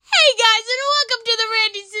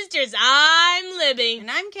Adventures. I'm Libby.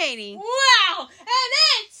 And I'm Katie. Wow! And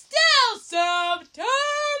it's still September!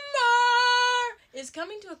 It's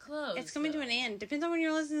coming to a close. It's coming to an end. Depends on when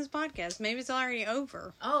you're listening to this podcast. Maybe it's already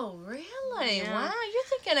over. Oh, really? Yeah. Wow, you're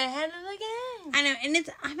thinking ahead of the game. I know, and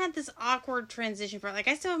I'm at this awkward transition part. Like,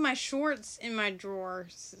 I still have my shorts in my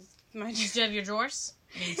drawers. You still have your drawers?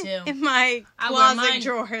 Me too. In my closet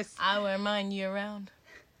drawers. I wear mine year-round.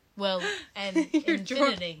 Well, and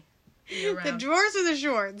infinity. The drawers or the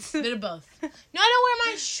shorts? Bit of both. No, I don't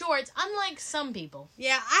wear my shorts, unlike some people.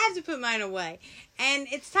 Yeah, I have to put mine away. And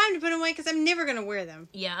it's time to put them away because I'm never going to wear them.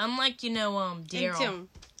 Yeah, unlike, Daryl.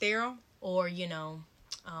 Daryl? Or,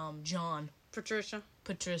 John. Patricia.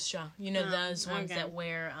 Those ones that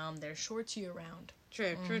wear their shorts year-round.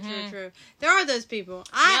 True. There are those people.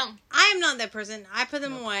 I am not that person. I put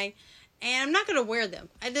them away, and I'm not going to wear them.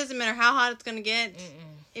 It doesn't matter how hot it's going to get.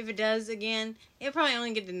 If it does again, it'll probably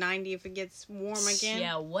only get to 90 if it gets warm again.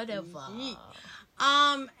 Yeah, whatever. And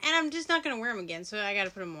I'm just not going to wear them again, so I got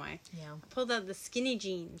to put them away. Yeah. I pulled out the skinny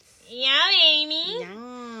jeans. Yeah, Amy. Yeah.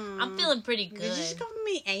 I'm feeling pretty good. Did you just call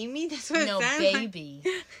me Amy? That's what it sounds baby.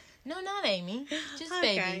 like. No, not Amy. Just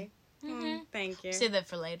okay. baby. Thank you. Save that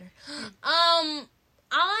for later.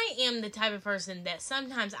 I am the type of person that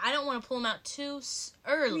sometimes I don't want to pull them out too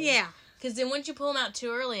early. Yeah. Because then once you pull them out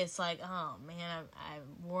too early, it's like, oh, man, I've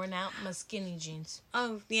worn out my skinny jeans.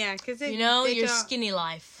 Oh, yeah. Cause your skinny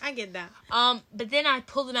life. I get that. But then I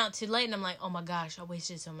pull them out too late, and I'm like, oh, my gosh, I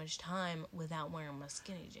wasted so much time without wearing my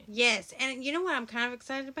skinny jeans. Yes. And you know what I'm kind of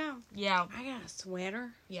excited about? Yeah. I got a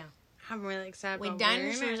sweater. Yeah. I'm really excited about with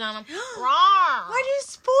dinosaurs wearing it. on them. Why'd you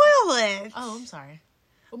spoil it? Oh, I'm sorry.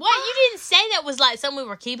 What? You didn't say that was like something we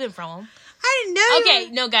were keeping from them. I didn't know. Okay,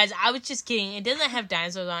 no, guys, I was just kidding. It doesn't have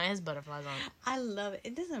dinosaurs on it. It has butterflies on it. I love it.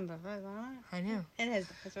 It doesn't have butterflies on it. I know. It has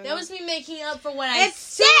butterflies on it. That was me making up for what I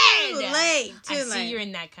said. Too late. I see you're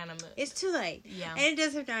in that kind of mood. It's too late. Yeah. And it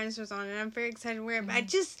does have dinosaurs on it. I'm very excited to wear it. But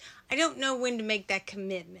I don't know when to make that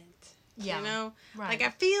commitment. Yeah. You know? Right. Like, I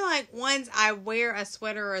feel like once I wear a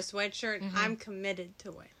sweater or a sweatshirt, I'm committed to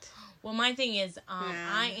it. Well, my thing is,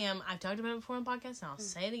 I've talked about it before on the podcast, and I'll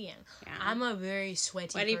say it again. Yeah. I'm a very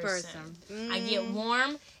sweaty person. I get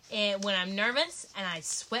warm and when I'm nervous, and I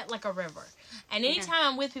sweat like a river. And anytime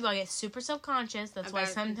I'm with people, I get super self-conscious. That's why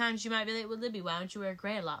sometimes you might be like, well, Libby, why don't you wear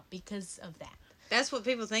gray a lot? Because of that. That's what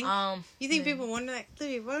people think? You think people wonder that?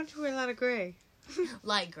 Libby, why don't you wear a lot of gray?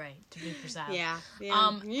 Light gray, to be precise. Yeah.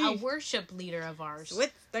 A worship leader of ours.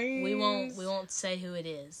 With things. We won't say who it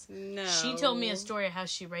is. No. She told me a story of how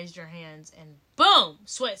she raised her hands and boom,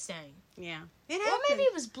 sweat stain. Yeah. Or maybe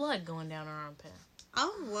it was blood going down her armpit.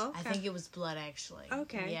 Oh, well, okay. I think it was blood, actually.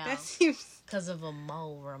 Okay. Yeah. That seems... Because of a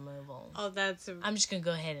mole removal. Oh, that's... I'm just going to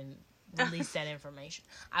go ahead and release that information.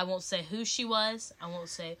 I won't say who she was. I won't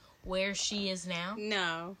say where she is now.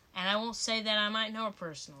 No. And I won't say that I might know her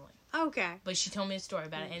personally. Okay. But she told me a story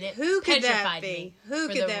about it, and it petrified me for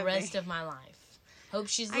the rest of my life. Hope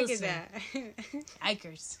she's listening. I get that.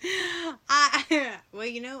 Ikers.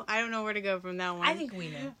 Well, I don't know where to go from that one. I think we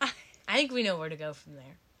know. I think we know where to go from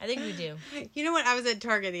there. I think we do. You know what? I was at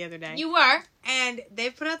Target the other day. You were? And they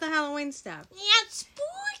put out the Halloween stuff. Yeah, it's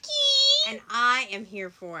spooky. And I am here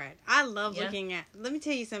for it. I love looking at... Let me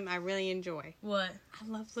tell you something I really enjoy. What? I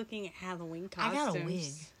love looking at Halloween costumes. I got a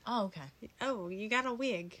wig. Oh, okay. Oh, you got a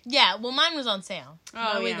wig? Yeah, well, mine was on sale.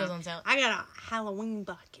 Oh, my wig was on sale. I got a Halloween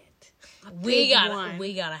bucket. We got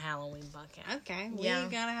a Halloween bucket. Okay, we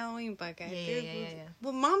got a Halloween bucket. Yeah.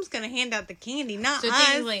 Well, Mom's gonna hand out the candy, not us. So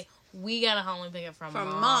technically, we got a Halloween bucket from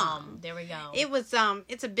Mom. There we go. It was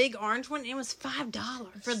it's a big orange one. And it was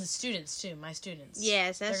 $5 for the students too. My students.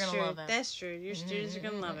 Yes, that's They're true. Gonna love it. That's true. Your students are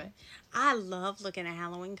gonna love it. I love looking at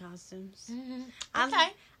Halloween costumes.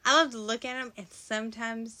 Okay. I love to look at them, and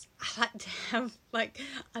sometimes I like to have,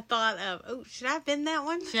 a thought of, should I have been that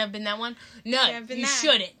one? Should I have been that one? No, you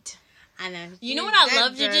shouldn't. I know. You know what I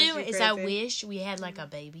love to do is I wish we had, a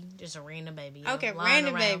baby. Just a random baby. Okay,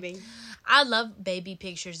 random baby. I love baby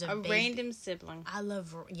pictures of a random sibling. I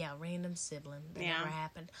love, random sibling. That never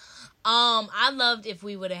happened. I loved if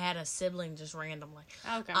we would have had a sibling just randomly.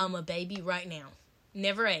 Okay. A baby right now.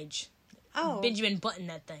 Never age. Oh. Benjamin Button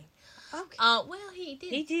that thing. Okay. Well, he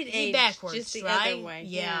did. He did age backwards, just the right? other way.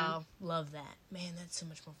 Yeah, love that. Man, that's so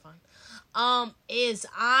much more fun.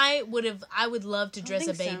 I would love to dress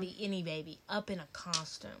a baby, any baby, up in a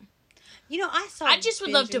costume. I saw. I just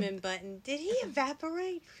would Benjamin love to. Button. Did he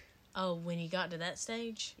evaporate? Oh, when he got to that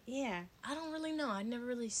stage? Yeah. I don't really know. I've never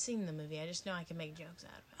really seen the movie. I just know I can make jokes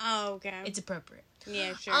out of it. Oh, okay. It's appropriate.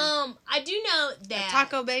 Yeah, sure. I do know that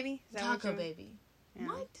Taco Baby. Taco Baby. Yeah.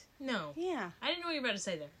 What? No. Yeah. I didn't know what you were about to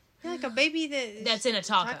say there. Yeah, like a baby that's in a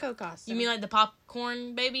taco costume. You mean like the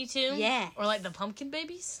popcorn baby too? Yeah. Or like the pumpkin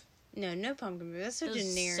babies? No pumpkin baby. That's so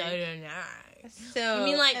generic. So generic. So, you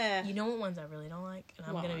mean like, you know what ones I really don't like? And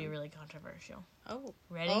I'm going to be really controversial. Oh.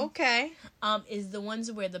 Ready? Okay. Is the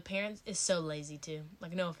ones where the parents is so lazy too.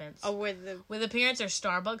 Like, no offense. Oh, where the parents are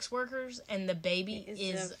Starbucks workers and the baby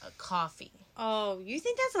is a coffee. Oh, you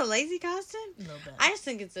think that's a lazy costume? A little bit. I just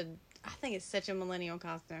think it's such a millennial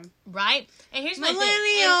costume. Right? And here's my thing.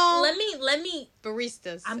 Millennial! And let me...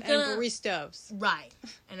 Baristas. And baristos. Right.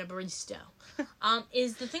 And a baristo.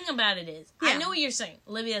 Is the thing about it is, I know what you're saying.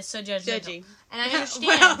 Olivia is so judgy. And I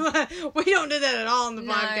understand. Well, we don't do that at all on the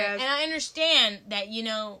podcast. And I understand that,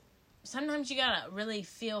 sometimes you gotta really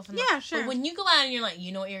feel from Yeah, sure. But when you go out and you're like,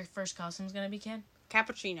 you know what your first costume's gonna be, Ken?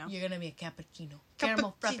 Cappuccino. You're gonna be a cappuccino.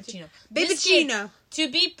 Caramel frappuccino. Baby-chino.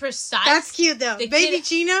 To be precise. That's cute, though.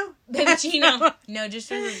 Baby-chino? Baby-chino. No,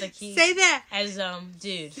 just remember the key. Say that. As,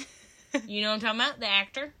 dude. You know what I'm talking about? The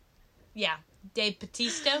actor? Yeah. Dave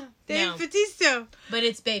Bautista? Dave Bautista. But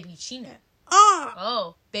it's Baby Chino.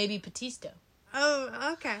 Oh, Baby Bautista.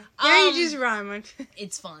 Oh, okay. Yeah, you just rhyme.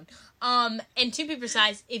 It's fun. And to be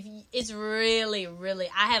precise, if it's really, really,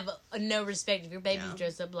 I have no respect if your baby's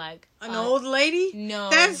dressed up like an old lady. No,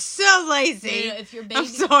 that's so lazy. No, if your baby, I'm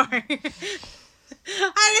sorry.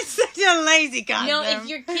 That is such a lazy costume. No, if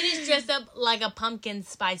your kid is dressed up like a pumpkin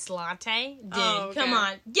spice latte, dude, come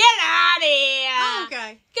on, get out of here. Oh,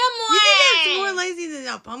 okay. Come on. You think that's more lazy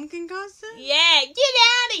than a pumpkin costume? Yeah, get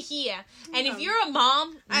out of here. And if you're a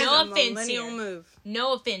mom, no offense here. Move.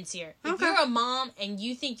 No offense here. If you're a mom and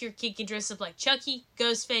you think your kid can dress up like Chucky,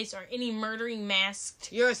 Ghostface, or any murdering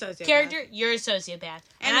masked character, you're a sociopath.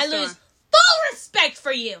 And I lose full respect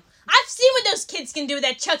for you. I've seen what those kids can do with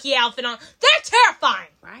that Chucky outfit on. They're terrifying.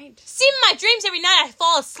 Right. See in my dreams every night I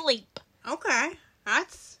fall asleep. Okay.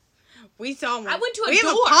 We saw one. I went to a door. We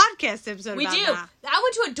have a podcast episode about that. I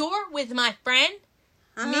went to a door with my friend.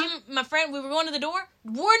 Me and my friend, we were going to the door.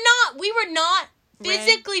 We were not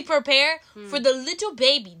physically prepared for the little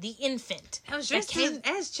baby, the infant. I was dressed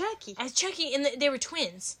as Chucky. As Chucky, and they were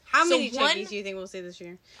twins. How many Chuckies do you think we'll see this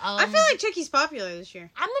year? I feel like Chucky's popular this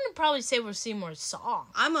year. I'm going to probably say we'll see more Saw.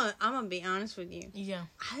 I'm gonna be honest with you. Yeah.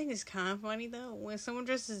 I think it's kind of funny, though, when someone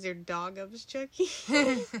dresses their dog up as Chucky.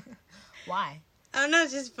 Why? I don't know,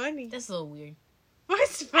 it's just funny. That's a little weird.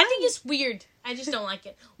 What's funny? I think it's weird. I just don't like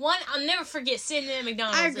it. One, I'll never forget sitting at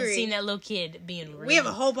McDonald's and seeing that little kid being rude. We have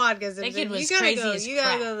a whole podcast. That kid was crazy as crap. You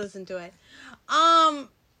gotta go listen to it. I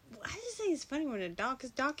just think it's funny when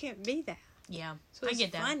because dog can't be that. Yeah, so I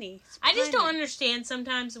get that. Funny. I just don't understand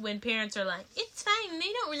sometimes when parents are like, "It's fine."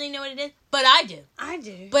 They don't really know what it is, but I do. I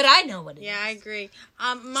do. But I know what it is. Yeah, I agree.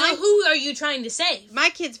 So who are you trying to save? My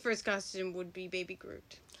kid's first costume would be Baby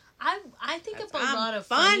Groot. I think of a lot of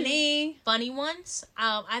funny ones.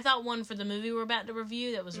 I thought one for the movie we're about to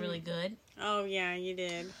review that was really good. Oh yeah, you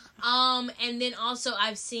did. And then also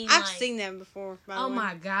I've seen them before. Oh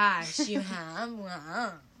my gosh, you have?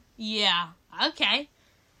 Yeah. Okay.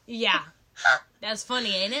 Yeah. That's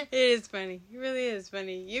funny, ain't it? It is funny. It really is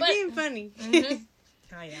funny. You're being funny. Mm-hmm.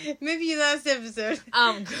 Oh yeah. Maybe last episode.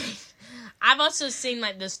 Great. I've also seen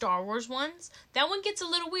the Star Wars ones. That one gets a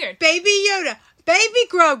little weird. Baby Yoda, Baby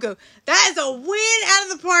Grogu. That is a win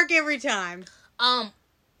out of the park every time.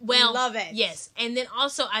 Well, love it. Yes, and then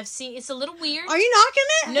also I've seen it's a little weird. Are you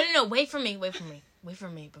knocking it? No. Wait for me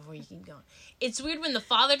before you keep going. It's weird when the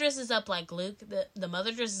father dresses up like Luke, the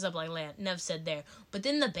mother dresses up like Leia. Enough said there. But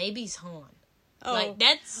then the baby's Han. Oh.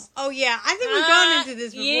 That's... Oh, yeah. I think we've gone into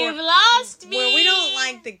this before. You've lost me. Where we don't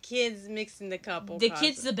like the kids mixing the couple. The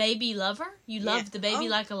kid's the baby lover? You love the baby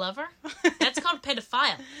like a lover? That's called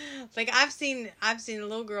pedophile. Like, I've seen a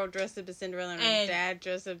little girl dressed up as Cinderella and her dad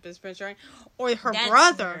dressed up as Prince Charming. Or her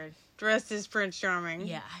brother dressed as Prince Charming.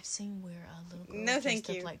 Yeah, I've seen where a little girl dressed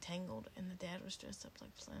up like Tangled and the dad was dressed up like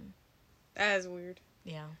Slim. That is weird.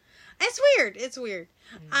 Yeah. It's weird.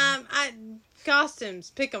 Mm-hmm. Costumes.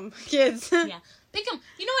 Pick them, kids. Yeah. Pick them.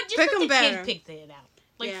 You know what? Just let the kid pick it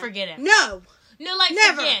out. Forget it. No,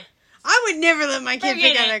 never. Forget. I would never let my kid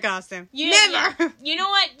pick out their costume. Never. Yeah. You know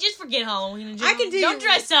what? Just forget Halloween in general. I can Don't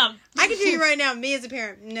dress up. I can tell you right now, me as a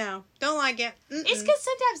parent, no. Don't like it. Mm-mm. It's because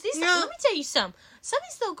sometimes let me tell you something. Some of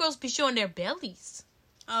these little girls be showing their bellies.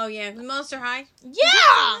 Oh, yeah. Monster High? Yeah!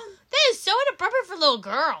 That is so inappropriate for little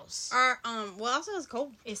girls. Well, also it's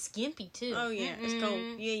cold. It's skimpy, too. Oh, yeah. It's cold.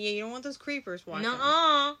 Yeah, you don't want those creepers watching.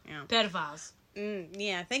 Nuh-uh. Yeah. Pedophiles.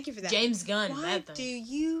 Yeah, thank you for that. James Gunn. Why do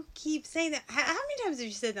you keep saying that? How many times have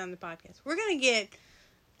you said that on the podcast? We're going to get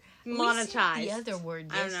monetized. We said the other word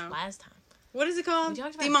last time. What is it called? We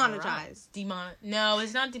talked about demonetized. No,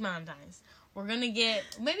 it's not demonetized. we're gonna get.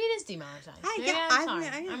 Maybe it is demonetized.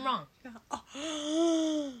 I'm wrong.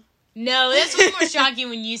 Oh. No, that's way more shocking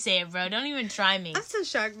when you say it, bro. Don't even try me. I'm so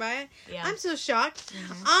shocked by it. Yeah. I'm so shocked.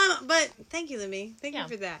 Mm-hmm. But thank you, Libby. Thank you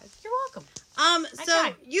for that. You're welcome.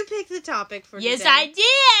 So you picked the topic for today. Yes, I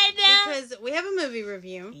did. Because we have a movie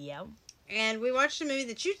review. Yep. And we watched a movie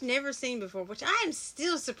that you've never seen before, which I am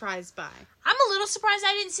still surprised by. I'm a little surprised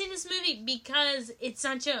I didn't see this movie because it's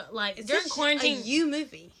such a, it's during quarantine. A you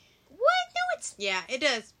movie. What? No, it's... Yeah, it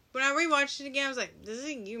does. When I rewatched it again, I was like, this is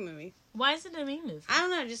a you movie. Why is it a me movie? I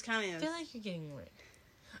don't know, it just kind of is. I feel like you're getting worried.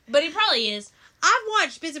 But it probably is. I've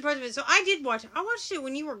watched bits and parts of it, so I did watch it. I watched it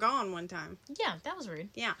when you were gone one time. Yeah, that was rude.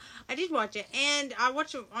 Yeah, I did watch it, and I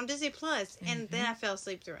watched it on Disney Plus, and then I fell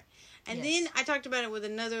asleep through it. And then I talked about it with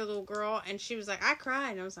another little girl, and she was like, I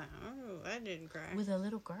cried. And I was like, oh, I didn't cry. With a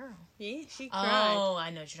little girl? Yeah, she cried. Oh, I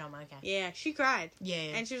know what you're talking about. Okay. Yeah, she cried.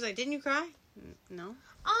 Yeah. And she was like, didn't you cry? No.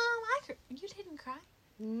 You didn't cry?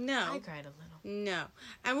 No. I cried a little. No.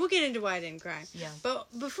 And we'll get into why I didn't cry. Yeah. But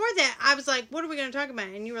before that, I was like, what are we going to talk about?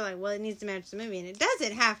 And you were like, well, it needs to match the movie. And it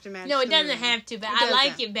doesn't have to match the movie. No, it doesn't have to, but I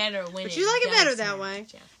like it better when But you like it better that match, way.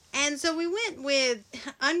 Yeah. And so we went with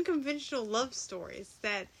unconventional love stories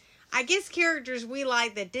that I guess characters we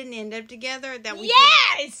like that didn't end up together that we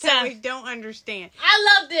that we don't understand.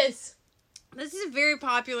 I love this. This is a very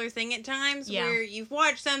popular thing at times where you've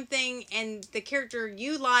watched something and the character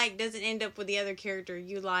you like doesn't end up with the other character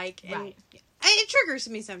you like. And it triggers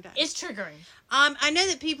me sometimes. It's triggering. I know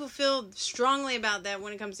that people feel strongly about that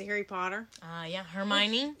when it comes to Harry Potter. Yeah,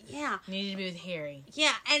 Hermione. Yeah. Needed to be with Harry.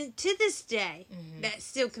 Yeah, and to this day, that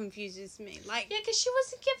still confuses me. Like, yeah, because she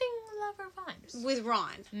wasn't giving lover vibes. With Ron.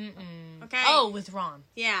 Mm-mm. Okay? Oh, with Ron.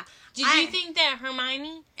 Yeah. Did you think that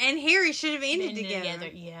Hermione and Harry should have ended together?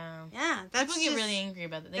 Yeah. Yeah. That's people get really angry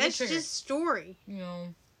about that. That's just story. You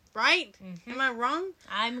know. Right? Mm-hmm. Am I wrong?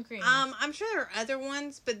 I'm agreeing. I'm sure there are other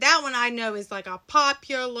ones, but that one I know is like a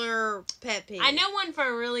popular pet peeve. I know one for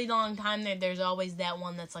a really long time. There's always that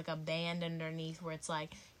one that's like a band underneath where it's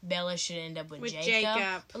like Bella should end up with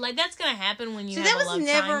Jacob. But like that's gonna happen when you have a love triangle.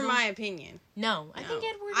 That was never my opinion. No, I think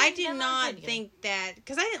Edward. I did not think that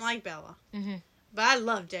because I didn't like Bella, but I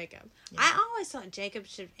love Jacob. Yeah. I always thought Jacob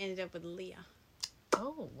should have ended up with Leah.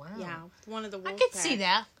 Oh wow! Yeah, one of the wolf I could see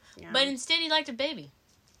that, but instead he liked a baby.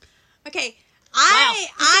 Okay, I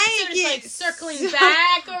get like circling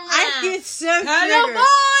back around. I get so triggered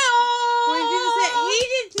when people say he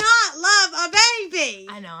did not love a baby.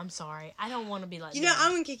 I know. I'm sorry. I don't want to be like. You know,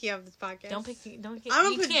 I'm gonna kick you off this podcast. Don't kick. You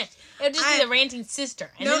can't. It'll just be the ranting sister,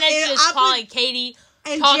 and then that's just Polly, Katie,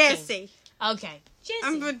 and talking. Jessie. Okay, Jessie.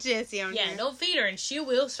 I'm put Jessie on here. Yeah, don't feed her, and she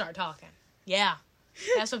will start talking. Yeah,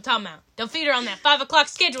 that's what I'm talking about. Don't feed her on that 5 o'clock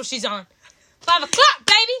schedule she's on. 5 o'clock,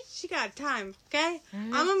 baby. She got time, okay?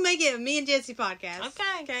 I'm gonna make it a me and Jessie podcast.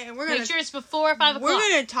 Okay, and we're gonna make sure it's before 5 o'clock. We're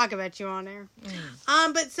gonna talk about you on there.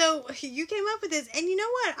 But so you came up with this, and you know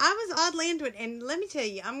what? I was oddly into it, and let me tell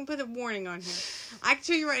you, I'm gonna put a warning on here. I can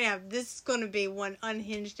tell you right now, this is gonna be one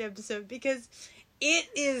unhinged episode because it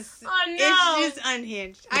is. Oh no! It's just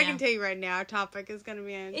unhinged. Yeah. I can tell you right now, our topic is gonna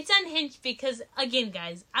be unhinged. It's unhinged because, again,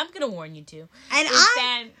 guys, I'm gonna warn you too. And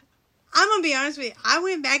I'm gonna be honest with you. I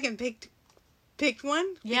went back and picked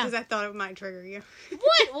one because I thought it might trigger you.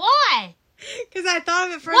 What? Why? Because I thought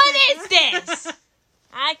of it first. What is this?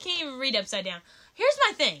 I can't even read upside down. Here's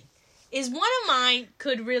my thing: is one of mine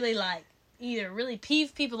could really either really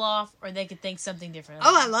peeve people off, or they could think something different.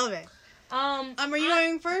 Oh, I love it. Are you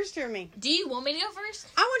going first or me? Do you want me to go first?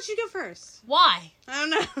 I want you to go first. Why? I don't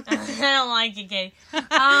know. I don't like it, Katie.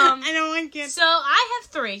 I don't like it. So I have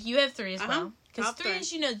 3. You have 3 as well. Because 3 is,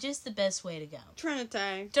 just the best way to go. Trinity.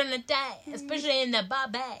 Especially in the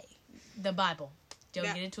Bible. Don't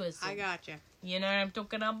get it twisted. I got you. You know what I'm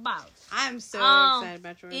talking about. I'm so excited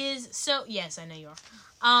about yours. Yes, I know you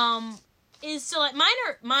are.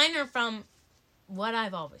 Mine are from what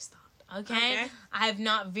I've always thought. Okay? I have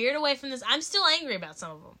not veered away from this. I'm still angry about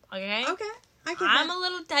some of them. Okay? Okay. I'm a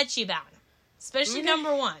little touchy about them. Especially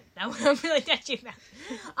number 1. That one I'm really touchy about.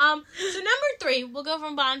 So number 3, we'll go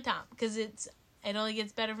from bottom top. Because it only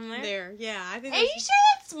gets better from there. Yeah. I think. Are you sure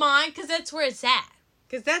that's mine? Because that's where it's at.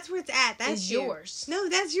 Because that's where it's at. That's yours. No,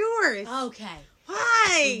 that's yours. Okay.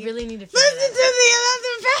 Why? We really need to figure listen to the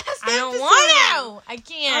other past I don't want to. I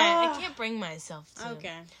can't. I can't bring myself to.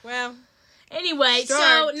 Okay. Well. Anyway,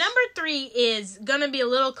 so number 3 is gonna be a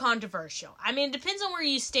little controversial. I mean, it depends on where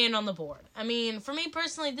you stand on the board. I mean, for me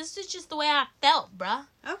personally, this is just the way I felt, bruh.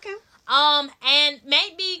 Okay. And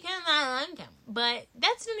maybe kind of out of income, but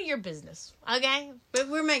that's none of your business, okay? But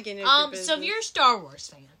we're making it your business. So if you're a Star Wars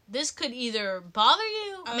fan, this could either bother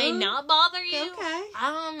you, may not bother you. Okay.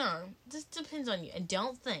 I don't know. This depends on you. And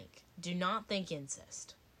don't think do not think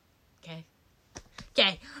incest. Okay?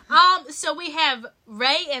 Okay. So we have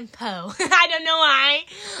Ray and Poe. I don't know why.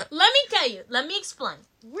 Let me tell you. Let me explain.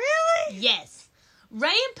 Really? Yes. Ray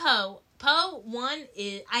and Poe. Poe, one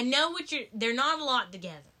is... I know what you're... They're not a lot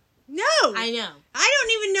together. No. I know. I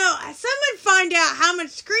don't even know. Someone find out how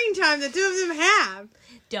much screen time the two of them have.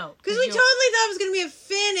 Don't. Because we totally thought it was going to be a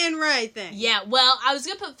Finn and Ray thing. Yeah, well, I was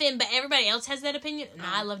going to put Finn, but everybody else has that opinion, and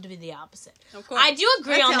I love to be the opposite. Of course. I do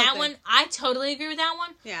agree on that one. I totally agree with that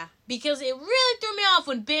one. Yeah. Because it really threw me off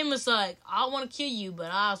when Ben was like, I want to kill you, but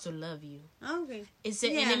I also love you. Okay. It's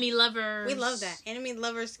the enemy lovers. We love that. Enemy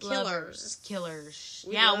lovers, killers. Killers.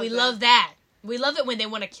 We love that. We love it when they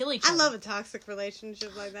want to kill each other. I love a toxic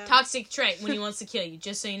relationship like that. Toxic trait when he wants to kill you,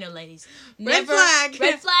 just so you know, ladies. Red flag.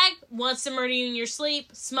 Red flag wants to murder you in your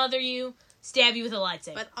sleep, smother you, stab you with a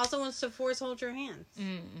lightsaber. But also wants to force hold your hands.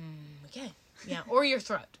 Okay. Yeah, or your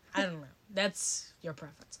throat. I don't know. That's your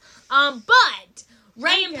preference. But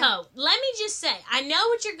Ray and Poe, let me just say, I know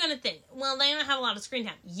what you're going to think. Well, they don't have a lot of screen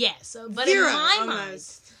time. Yes. But in my mind,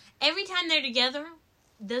 every time they're together,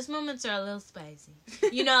 those moments are a little spicy.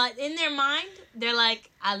 You know, in their mind, they're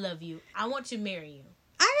like, I love you. I want to marry you.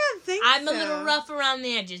 I don't think I'm a little rough around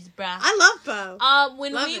the edges, bruh. I love Poe.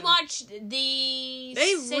 When we watched the...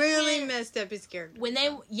 They really messed up his character. When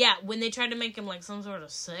they tried to make him like some sort of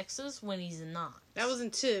sexist when he's not. That was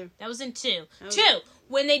in 2. That was in 2. 2.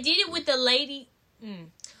 When they did it with the lady...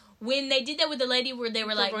 When they did that with the lady where they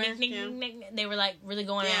were like, they were like really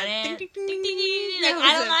going at it. Like,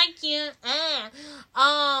 I don't like you.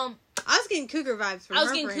 I was getting cougar vibes from her. I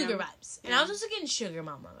was getting cougar vibes. And I was also getting sugar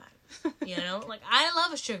mama vibes. You know? Like, I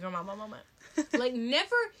love a sugar mama moment. Like,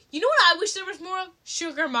 never... You know what I wish there was more of?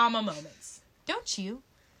 Sugar mama moments. Don't you?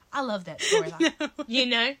 I love that storyline. No. You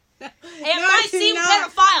know? It might seem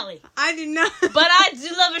pedophilia. I do not. But I do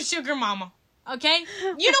love a sugar mama. Okay?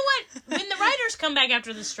 You know what? When the writers come back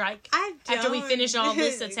after the strike, after we finish all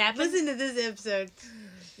this that's happened... Listen to this episode.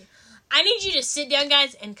 I need you to sit down,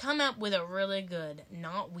 guys, and come up with a really good,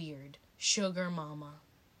 not weird, sugar mama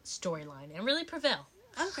storyline. And really prevail.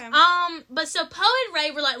 Okay. But so Poe and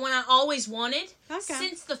Ray were like one I always wanted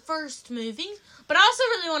since the first movie. But I also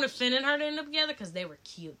really wanted Finn and her to end up together because they were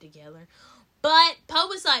cute together. But Poe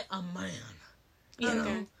was like a man. You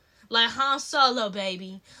know? Like Han Solo,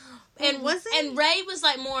 baby. And Ray was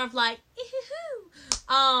like more of like, okay.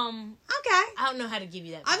 I don't know how to give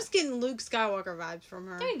you that. I was getting Luke Skywalker vibes from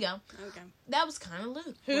her. There you go. Okay. That was kind of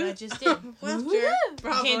Luke. What I just did. Well, sure.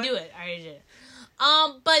 I can't do it. I already did it.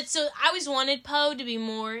 But so I always wanted Poe to be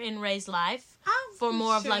more in Ray's life. For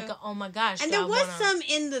more of like, oh my gosh. And there was some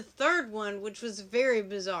in the third one, which was very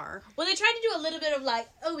bizarre. Well, they tried to do a little bit of like,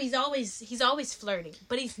 oh, he's always flirting.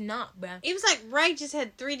 But he's not, bro. It was like Ray just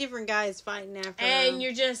had 3 different guys fighting after him. And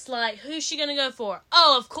you're just like, who's she gonna go for?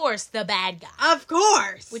 Oh, of course, the bad guy. Of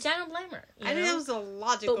course. Which I don't blame her. I think that was a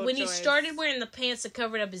logical But when choice. he started wearing the pants that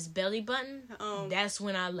covered up his belly button, that's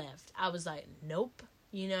when I left. I was like, nope.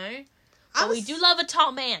 You know? But we do love a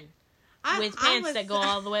tall man. With pants that go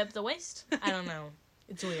all the way up the waist. I don't know.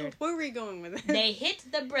 It's weird. Where were you going with it? They hit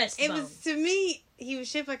the breastbone. It was, to me, he was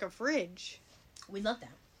shaped like a fridge. We love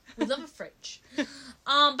that. We love a fridge. But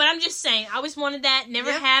I'm just saying, I always wanted that.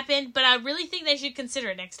 Never happened. But I really think they should consider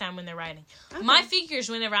it next time when they're writing. Okay. My figures,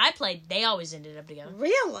 whenever I played, they always ended up together.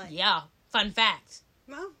 Really? Yeah. Fun fact.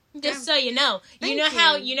 Well, just so you know. You know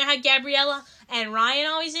how Gabriella and Ryan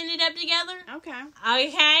always ended up together? Okay?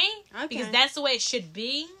 Because that's the way it should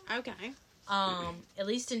be. Okay. At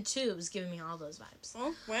least in 2, it was giving me all those vibes.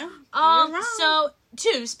 Oh, well, you're wrong. So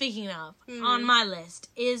 2, speaking of, on my list,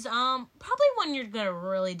 is, probably one you're gonna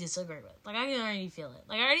really disagree with. Like, I can already feel it.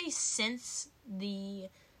 Like, I already sense the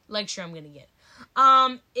lecture I'm gonna get.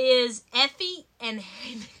 Is Effie and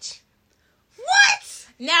Haymitch. What?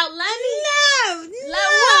 Now, let me... No!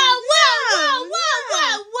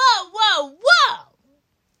 Whoa!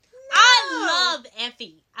 I love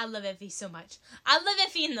Effie. I love Effie so much. I love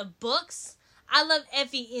Effie in the books. I love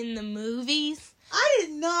Effie in the movies. I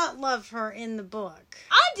did not love her in the book.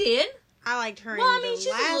 I did. I liked her in the last 2. She's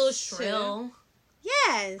a little shrill.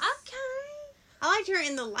 Yes. Okay. I liked her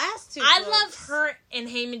in the last 2 I books. love her and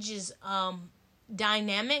Haymitch's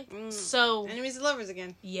dynamic. So enemies and lovers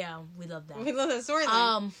again. Yeah, we love that. We love that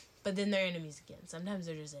storyline. But then they're enemies again. Sometimes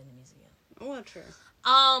they're just enemies again. Well, true.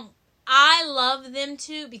 I love them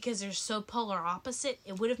too because they're so polar opposite.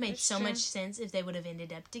 It would have made much sense if they would have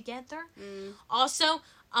ended up together. Also,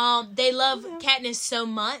 they love Katniss so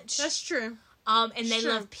much. That's true. And they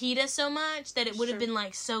love Peeta so much that it would have been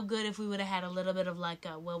like so good if we would have had a little bit of like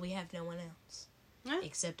we have no one else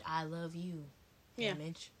except I love you,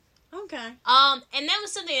 image. Okay. And that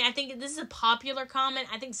was something, I think this is a popular comment.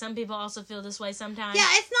 I think some people also feel this way sometimes. Yeah,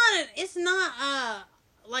 it's not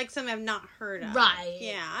like something I've not heard of. Right.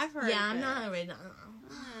 Yeah, I've heard of Yeah, I'm it. not original.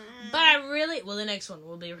 But I really, well, the next one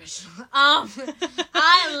will be original.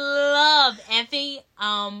 I love Effie.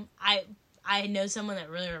 I know someone that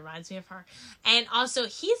really reminds me of her. And also,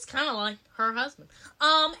 he's kind of like her husband.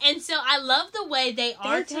 And so I love the way they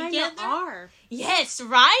are together. Are. Yes,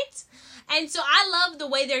 right? And so I love the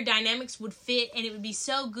way their dynamics would fit, and it would be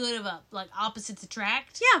so good of opposites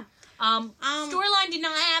attract. Yeah. Storyline did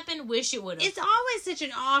not happen. Wish it would have. It's always such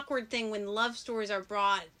an awkward thing when love stories are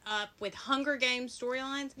brought up with Hunger Games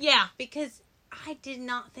storylines. Yeah. Because I did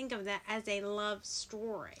not think of that as a love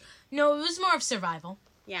story. No, it was more of survival.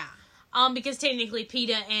 Yeah. Because technically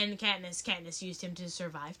Peeta and Katniss used him to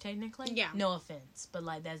survive, technically. Yeah. No offense, but,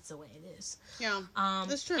 that's the way it is. Yeah,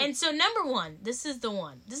 that's true. And so, number one, this is the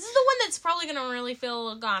one. This is the one that's probably going to really feel a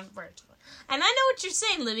little controversial. And I know what you're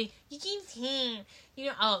saying, Libby. You keep saying,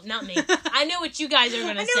 not me. I know what you guys are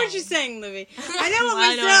going to say. I know what you're saying, Libby.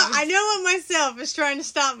 I know what myself is trying to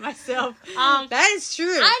stop myself. That is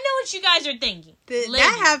true. I know what you guys are thinking.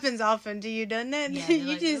 That happens often to you, doesn't it? Yeah,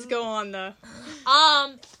 you just go on the...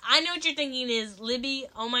 I know what you're thinking is, Libby,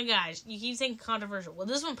 oh my gosh, you keep saying controversial. Well,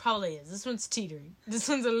 this one probably is. This one's teetering. This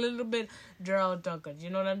one's a little bit Gerald Duncan. You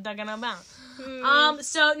know what I'm talking about?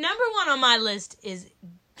 So, number one on my list is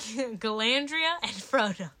Galadriel and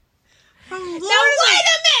Frodo. Now, wait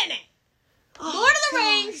a minute! Lord of the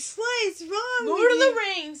Rings. What is wrong Lord of the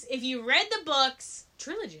Rings, if you read the books,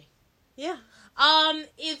 trilogy. Yeah.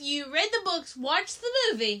 If you read the books, watch the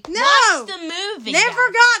movie. No! Watch the movie.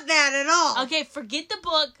 Never got that at all. Okay, forget the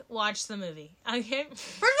book, watch the movie. Okay?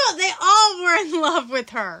 First of all, they all were in love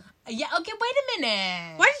with her. Yeah, okay, wait a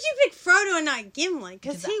minute. Why did you pick Frodo and not Gimli?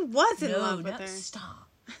 Because he was in love with her. Stop.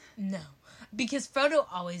 No. Because Frodo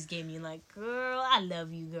always gave me, girl, I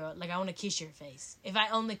love you, girl. I want to kiss your face. If I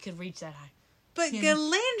only could reach that high. But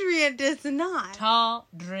Galadriel does not. Tall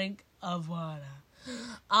drink of water.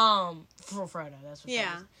 For Frodo, that's what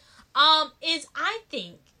yeah. Is, I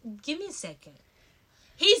think, give me a second.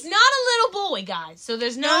 He's not a little boy, guys, so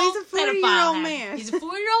there's no he's a 40-year-old man. He's a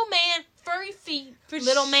 40-year-old man, furry feet,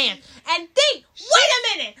 little man. And think, wait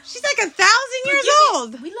a minute! She's 1,000 years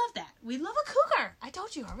old! We love that. We love a cougar. I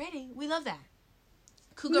told you already. We love that.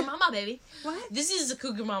 Cougar mama, baby. What? This is a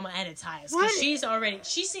cougar mama at its highest. Because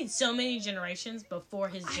she's seen so many generations before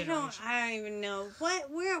his generation. I don't even know.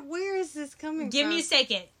 Where is this coming from? Give me a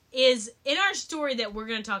second. Is in our story that we're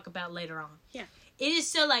going to talk about later on. Yeah. It is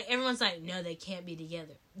so everyone's no, they can't be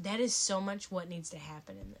together. That is so much what needs to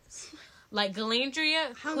happen in this.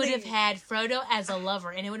 Galadriel could have had Frodo as a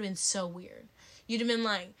lover, and it would have been so weird. You'd have been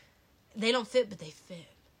they don't fit, but they fit.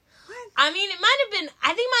 What? I mean, it might have been.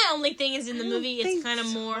 I think my only thing is in the movie, it's kind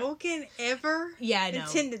of more. Tolkien ever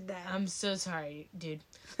intended that. I'm so sorry, dude.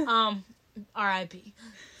 R.I.P.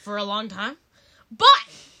 for a long time. But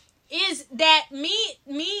is that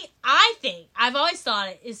I think, I've always thought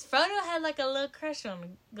it, is Frodo had a little crush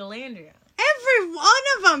on Galadriel. Every one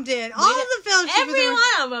of them did. All of the fellowship. Every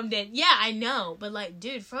one of them did. Yeah, I know. But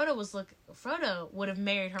dude, Frodo would have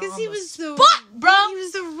married her because he was the bro. He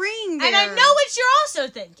was the ring bearer. And I know what you're also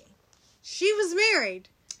thinking. She was married.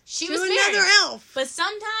 She to was another married. elf. But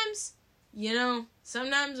sometimes,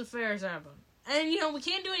 sometimes affairs happen. And, we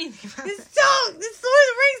can't do anything about it. This Lord of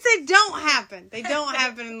the Rings, they don't happen. They don't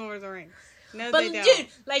happen in Lord of the Rings. No, they don't.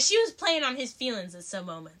 Dude, she was playing on his feelings at some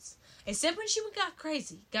moments. Except when she got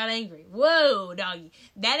crazy, got angry. Whoa, doggy.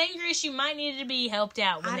 That anger issue might need to be helped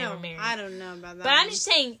out when they were married. I don't know about that. But I'm just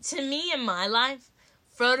saying, to me in my life,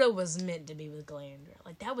 Frodo was meant to be with Galadriel.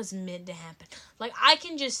 That was meant to happen. I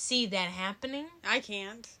can just see that happening. I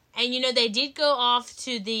can't. And, they did go off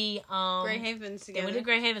to the... Grey Havens together. They went to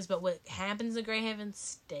Grey Havens, but what happens in Grey Havens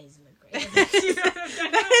stays in the Grey Havens.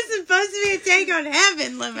 That is supposed to be a take on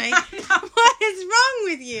heaven, Living. What is wrong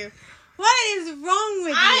with you? What is wrong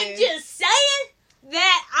with you? I'm just saying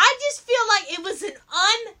that I just feel like it was an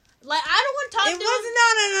I don't want to talk to him. It was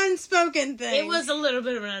not an unspoken thing. It was a little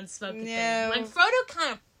bit of an unspoken thing. Frodo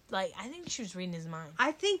kind of, I think she was reading his mind.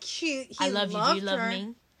 I think he I love you. Do you love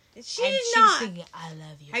me? She did not. Was thinking, I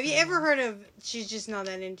love you. Have you ever heard of, she's just not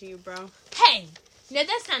that into you, bro? Hey, no,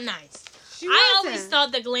 that's not nice. I always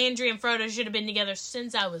thought that Galadriel and Frodo should have been together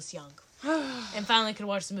since I was young. And finally could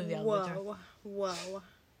watch the movie with her. Whoa.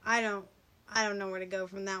 I don't know where to go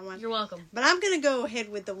from that one. You're welcome. But I'm going to go ahead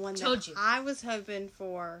with the one that I was hoping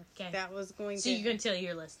for. Okay. That was going to... So you're going to tell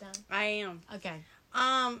your list now? I am. Okay.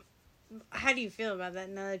 How do you feel about that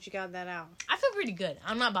now that you got that out? I feel pretty good.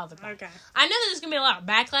 I'm not bothered by it. Okay. I know that there's going to be a lot of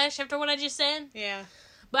backlash after what I just said. Yeah.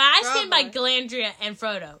 But I stand by Galadriel and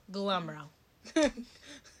Frodo. Glumro.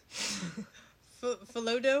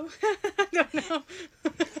 Frodo? I don't know.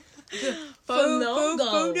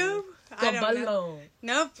 Frodo? I don't know.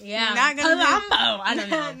 Nope. Yeah. Not gonna I don't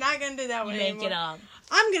know. Not gonna do that one You anymore. make it up.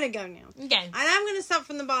 I'm gonna go now. Okay. And I'm gonna start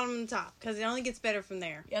from the bottom and the top because it only gets better from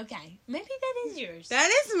there. Okay. Maybe that is yours. That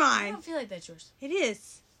is mine. I don't feel like that's yours. It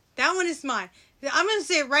is. That one is mine. I'm gonna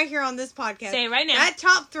say it right here on this podcast. Say it right now. That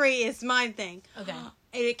top 3 is my thing. Okay.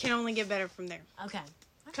 It can only get better from there. Okay.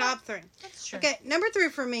 Top 3. That's true. Okay, number 3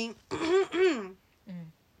 for me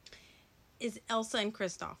is Elsa and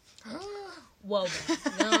Kristoff. Whoa.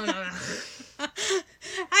 No.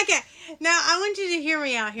 Okay, now I want you to hear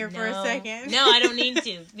me out here for a second. No, I don't need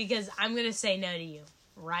to because I'm going to say no to you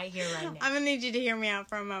right here, right now. I'm going to need you to hear me out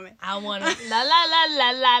for a moment. I want to la la la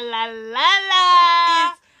la la la la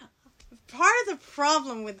la. Part of the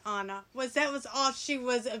problem with Anna was that was all she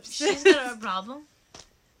was obsessed. She's got a problem?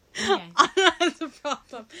 Okay. Anna has a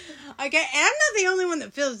problem. Okay, and I'm not the only one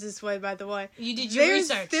that feels this way, by the way. You did your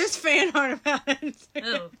research. There's fan art about it.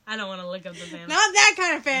 Oh, I don't want to look up the fan art. Not that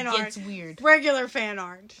kind of fan art. It's weird. Regular fan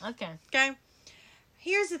art. Okay. Okay?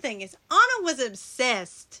 Here's the thing is, Anna was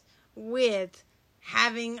obsessed with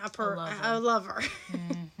having a lover.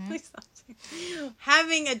 Mm-hmm. Please stop saying.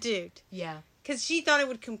 Having a dude. Yeah. Because she thought it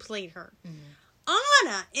would complete her. Mm-hmm.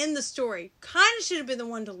 Anna, in the story, kind of should have been the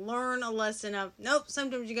one to learn a lesson of, nope,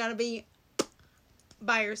 sometimes you gotta be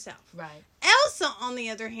by yourself. Right. Elsa, on the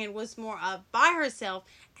other hand, was more by herself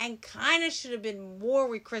and kind of should have been more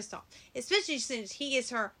with Kristoff. Especially since he is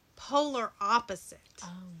her polar opposite. Oh,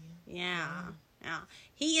 yeah. Yeah.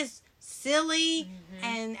 He is silly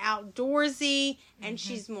and outdoorsy, and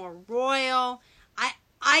she's more royal.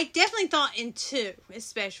 I definitely thought in 2,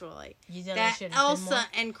 especially, that Elsa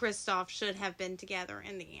and Kristoff should have been together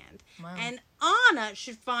in the end. Wow. And Anna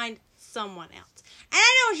should find someone else. And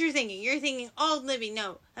I know what you're thinking. You're thinking, oh, Libby,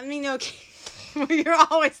 no. I mean, okay. You're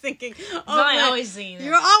always thinking, always thinking that.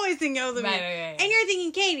 You're always thinking, oh, Libby. Right. And you're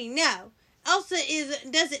thinking, Katie, no. Elsa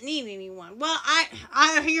doesn't need anyone. Well,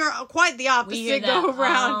 I hear quite the opposite go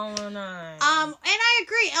around. Oh, no. And I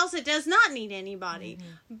agree, Elsa does not need anybody.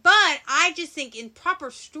 Mm-hmm. But I just think in proper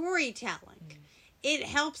storytelling, it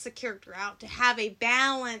helps a character out to have a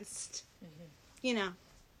balanced,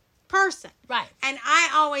 person. Right. And I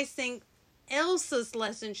always think Elsa's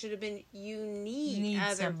lesson should have been you need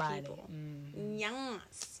other somebody. People. Mm-hmm.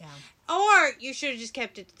 Yes. Yeah. Or you should have just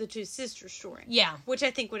kept it to the 2 sisters story. Yeah. Which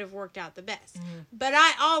I think would have worked out the best. Mm-hmm. But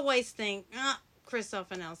I always think Kristoff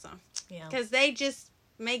and Elsa. Yeah. Because they just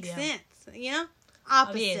make sense.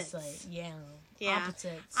 Opposites. Obviously. Yeah.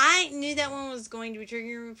 Opposites. I knew that one was going to be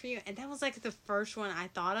triggering for you. And that was like the first one I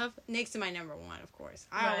thought of. Next to my number 1, of course.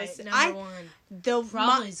 Number 1.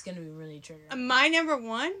 Probably is going to be really triggering. My number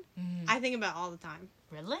 1, I think about all the time.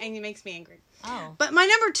 Really? And it makes me angry. Oh. But my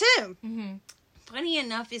number 2, funny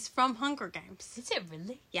enough, is from Hunger Games. Is it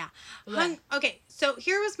really? Yeah. Okay, so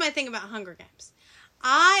here was my thing about Hunger Games.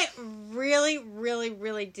 I really, really,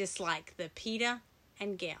 really dislike the Peeta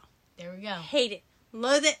and Gale. There we go. Hate it.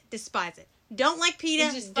 Loathe it. Despise it. Don't like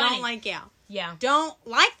Peeta. Don't like Gale. Yeah. Don't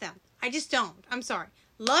like them. I just don't. I'm sorry.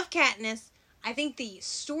 Love Katniss. I think the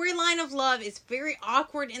storyline of love is very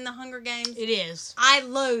awkward in the Hunger Games. It is. I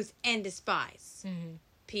loathe and despise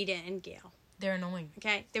Peeta and Gale. They're annoying.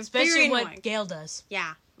 Okay? They're especially very annoying. What Gale does.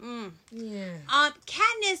 Yeah. Yeah.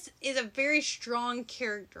 Katniss is a very strong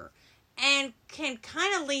character and can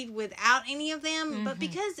kind of lead without any of them, but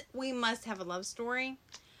because we must have a love story.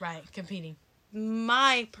 Right, competing.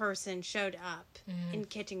 My person showed up in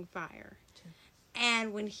Catching Fire.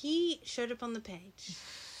 And when he showed up on the page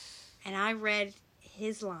and I read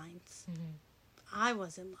his lines, I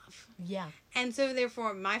was in love. Yeah. And so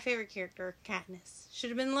therefore my favorite character, Katniss, should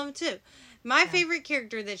have been in love too. My favorite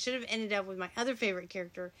character that should have ended up with my other favorite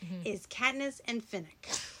character is Katniss and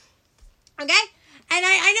Finnick. Okay? And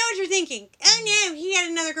I know what you're thinking. Oh no, he had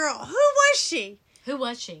another girl. Who was she? Who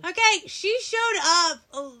was she? Okay, she showed up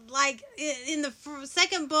like in the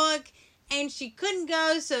second book and she couldn't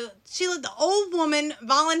go, so she let the old woman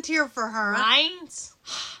volunteer for her. Right?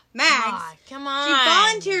 Max. God, come on. She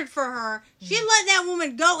volunteered for her. She let that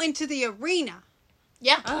woman go into the arena.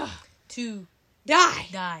 Yeah. To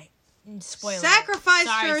die. Spoiler. Sacrificed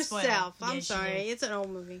herself. I'm sorry. It's an old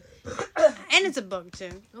movie. And it's a book,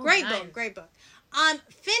 too. Oh, great book. Great book.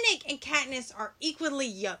 Finnick and Katniss are equally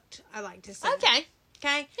yoked, I like to say. Okay.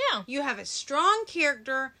 Okay? Yeah. You have a strong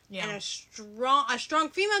character and a strong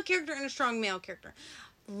female character and a strong male character.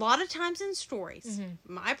 A lot of times in stories,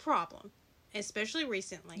 my problem, especially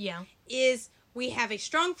recently, is we have a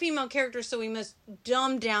strong female character, so we must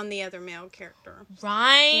dumb down the other male character.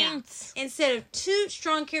 Right. Yeah. Instead of two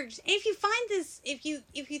strong characters. And if you find this, if you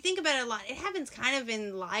think about it a lot, it happens kind of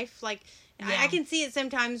in life. Like, I can see it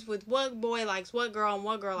sometimes with what boy likes what girl and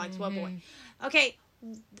what girl likes what boy. Okay.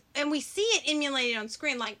 And we see it emulated on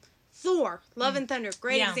screen, like Thor, Love and Thunder,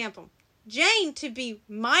 great example. Jane, to be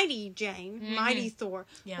mighty Jane, mighty Thor,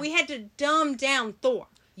 we had to dumb down Thor.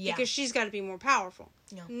 Yeah. Because she's got to be more powerful.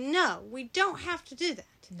 No, we don't have to do that.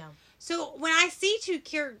 No. So when I see two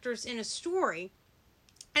characters in a story,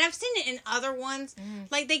 and I've seen it in other ones,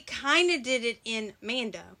 like they kind of did it in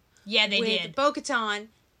Mando. Yeah, they did. With Bo-Katan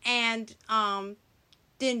and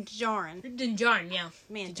Din Djarin. Din Djarin, yeah.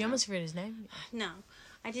 Mando. Did you almost forget his name? No,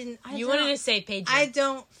 I didn't. You wanted to say Pedro. I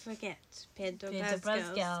don't forget Pedro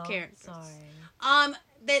Pascal's character. Sorry.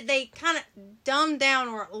 That they kind of dumbed down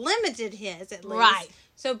or limited his at least. Right.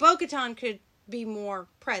 So Bo-Katan could be more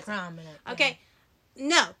present. Prominent. Okay. Yeah.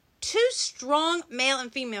 No. Two strong male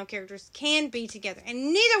and female characters can be together.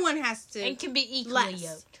 And neither one has to. And can be equally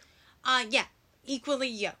yoked. Yeah. Equally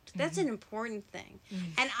yoked. That's an important thing.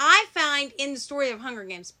 And I find in the story of Hunger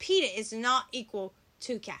Games, Peeta is not equal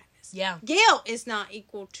to Katniss. Yeah. Gale is not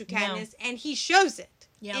equal to Katniss. And he shows it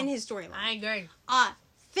in his storyline. I agree.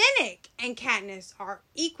 Finnick and Katniss are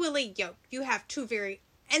equally yoked. You have two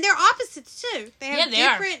and they're opposites too. They have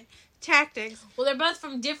different tactics. Well, they're both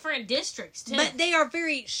from different districts too. But they are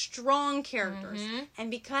very strong characters. And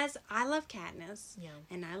because I love Katniss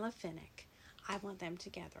and I love Finnick, I want them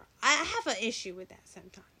together. I have an issue with that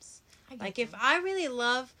sometimes. Like if I really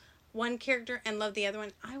love one character and love the other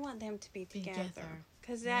one, I want them to be together.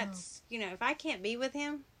 Because that's, if I can't be with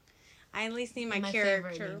him, I at least need my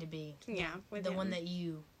character. Favorite need to be. With the him. one that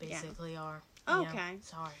you basically are. Okay.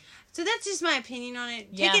 Sorry. So that's just my opinion on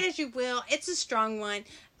it. Take it as you will. It's a strong one.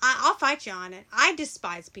 I'll fight you on it. I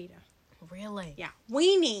despise Peeta. Really? Yeah.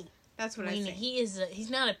 Weenie. That's what I say. He's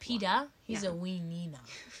not a Peeta. He's a weenina.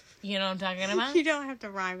 You know what I'm talking about? You don't have to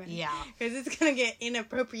rhyme it. Yeah. Because it's going to get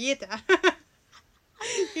inappropriate.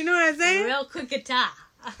 You know what I'm saying? Real quick-a-ta.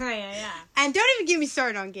 Yeah. And don't even get me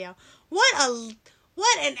started on Gale. What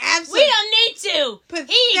an absolute... We don't need to.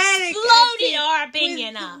 He exploded our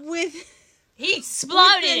opinion up. He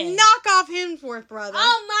exploded with the it. Knock off Hemsworth, brother.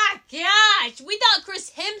 Oh my gosh. We thought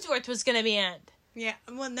Chris Hemsworth was going to be in it. Yeah.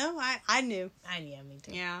 Well, no, I knew. Me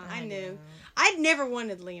too. Yeah, I knew. I'd never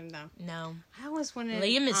wanted Liam, though. No. I always wanted...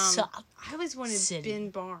 Liam is soft. I always wanted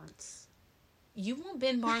Ben Barnes. You want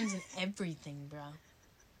Ben Barnes in everything, bro.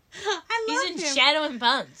 I love him. He's in Shadow and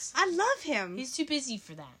Bones. I love him. He's too busy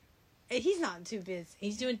for that. He's not too busy.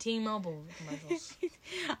 He's doing T-Mobile commercials.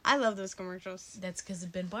 I love those commercials. That's because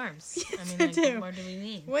of Ben Barnes. Yes, I mean, what more do we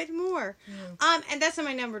need? What more? Yeah. And that's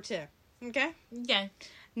my number 2. Okay? Okay.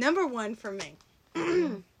 Number 1 for me.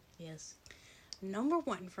 Yes. Number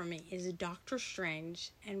 1 for me is Doctor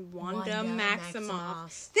Strange and Wanda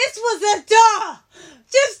Maximoff. This This was a duh!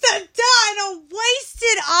 Just a duh and a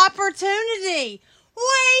wasted opportunity!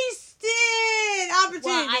 Wasted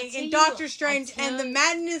opportunity in Doctor Strange and the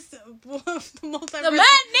madness of the multiverse. The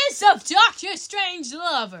madness of Doctor Strange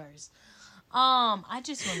lovers. I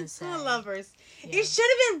just want to say. Lovers. Yeah. It should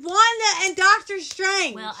have been Wanda and Doctor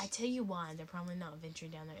Strange. Well, I tell you why they're probably not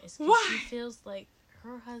venturing down there. It's why? She feels like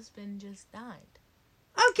her husband just died.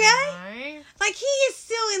 Okay. Right? Like he is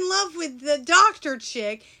still in love with the doctor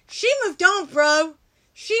chick. She moved on, bro.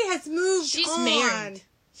 She has moved on. She's married.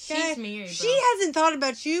 Okay? She's married, bro. She hasn't thought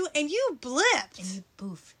about you, and you blipped. And you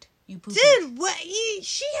poofed. Dude, what?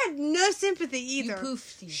 She had no sympathy either. You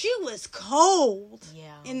poofed. She was cold.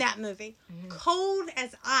 Yeah. In that movie, cold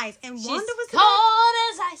as ice, and She's Wanda was cold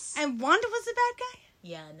as ice. And Wanda was the bad guy.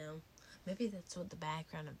 Yeah, no. Maybe that's what the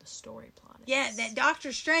background of the story plot is. Yeah, that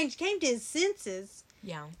Doctor Strange came to his senses.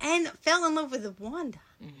 Yeah. And fell in love with Wanda.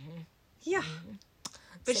 Mm-hmm. Yeah. Mm-hmm.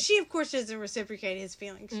 But she, of course, doesn't reciprocate his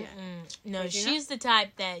feelings yet. No, she's the type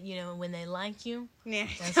that, when they like you,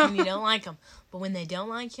 that's when when you don't like them. But when they don't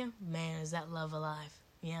like you, man, is that love alive.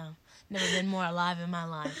 Yeah. Never been more alive in my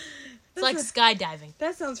life. It's like skydiving.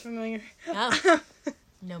 That sounds familiar. Oh.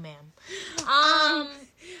 No, ma'am.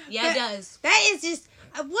 Yeah, it does. That is just,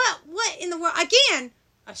 what in the world? Again,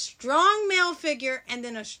 a strong male figure and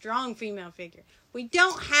then a strong female figure. We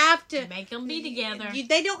don't have to make them be together.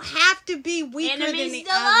 They don't have to be weaker than the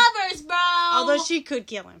lovers, bro. Although she could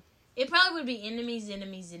kill him. It probably would be enemies,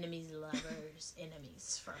 lovers,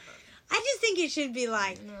 enemies for her. I just think it should be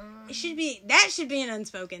like that should be an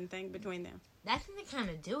unspoken thing between them. I think they kind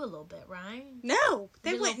of do a little bit, right? No,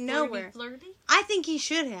 they went nowhere. Flirty? I think he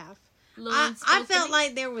should have. I felt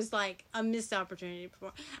like there was like a missed opportunity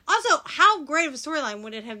before. Also, how great of a storyline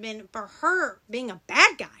would it have been for her being a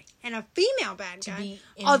bad guy? and a female bad guy.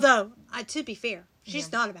 Although, to be fair,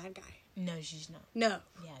 she's not a bad guy. No, she's not. No.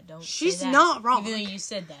 Yeah, don't. She's say that. not wrong. Even though you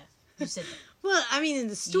said that. You said that. Well, I mean, in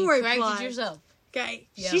the story you corrected plot, yourself. Okay,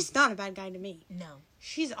 she's not a bad guy to me. No.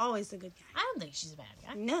 She's always the good guy. I don't think she's a bad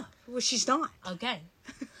guy. No. Well, she's not. Okay.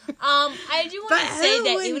 I do want to say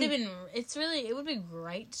that it would have been. It would be a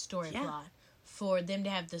great story plot for them to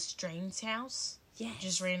have the Strange house. Yeah.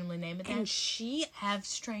 Just randomly name it that. And she have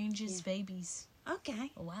Strange's babies.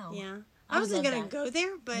 Okay. Oh, wow. Yeah. I wasn't gonna go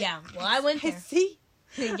there, but well, I went there. I see.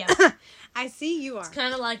 Yeah. I see you are. It's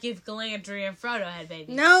kind of like if Galadriel and Frodo had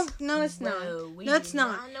babies. No, it's not. No, it's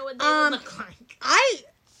not. I know what they would look like.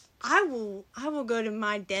 I will go to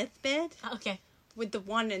my deathbed. Okay. With the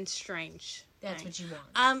one in Strange. That's what you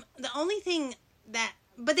want. The only thing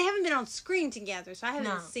but they haven't been on screen together, so I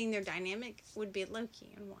haven't seen their dynamic, would be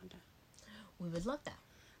Loki and Wanda. We would love that.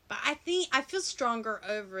 But I feel stronger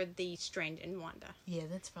over the Strange and Wanda. Yeah,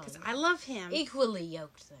 that's probably. Because I love him. Equally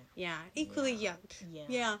yoked, though. Yeah, equally yoked.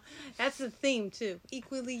 Yeah. That's the theme, too.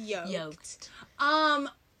 Equally yoked.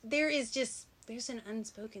 There's an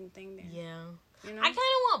unspoken thing there. Yeah. You know? I kind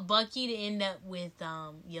of want Bucky to end up with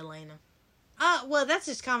Yelena. Well, that's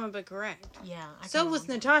just comic book correct. Yeah. So was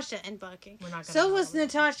Natasha and Bucky. We're not gonna so was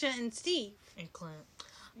Natasha and Steve. And Clint.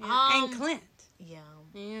 Yeah. And Clint. Yeah.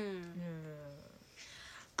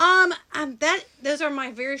 Those are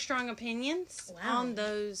my very strong opinions on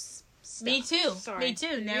those stuff. Me too. Sorry. Me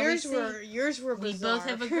too. Now yours were bizarre. We both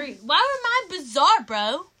have agreed. Why were mine bizarre,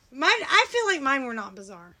 bro? I feel like mine were not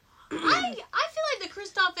bizarre. I feel like the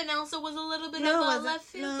Kristoff and Elsa was a little bit of a left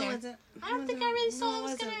field there. Wasn't. I don't think I really saw what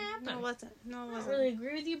was going to happen. No, it wasn't. I don't really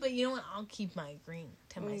agree with you, but you know what? I'll keep my agreeing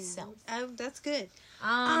to myself. Oh, that's good.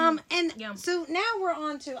 So now we're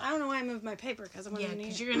on to, I don't know why I moved my paper because I'm going to need it.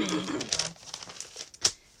 because you're going to need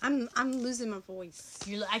it. I'm losing my voice.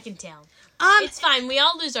 I can tell. It's fine. We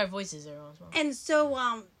all lose our voices every once in a while. And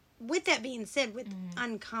so, with that being said, with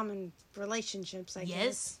uncommon relationships, I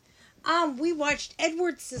guess. We watched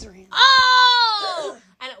Edward Scissorhands. Oh!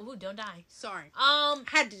 Ooh, don't die. Sorry.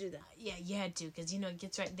 Had to do that. Yeah, you had to, because, it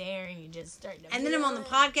gets right there, and you just start to... And then I'm on the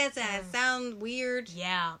podcast, and I sound weird.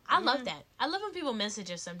 Yeah. I love that. I love when people message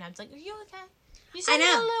us sometimes, like, are you okay? You sound a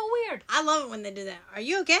little weird. I love it when they do that. Are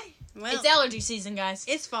you okay? Well, it's allergy season, guys.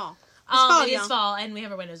 It's fall. It is fall, and we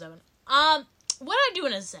have our windows open. What I do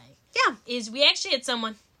want to say is we actually had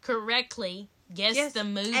someone correctly guess the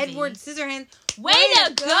movie. Edward Scissorhands. Way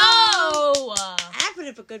to go! I put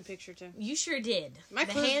up a good picture, too. You sure did. The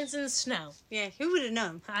hands in the snow. Yeah, who would have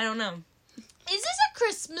known? I don't know. Is this a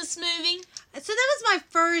Christmas movie? So that was my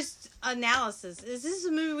first analysis. Is this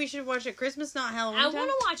a movie we should watch at Christmas, not Halloween time? I want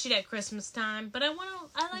to watch it at Christmas time, but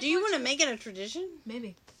do you want to make it a tradition?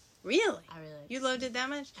 Maybe. Really? I really like You loved it that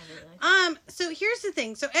much? I really like it. So here's the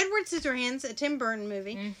thing. So Edward Scissorhands, a Tim Burton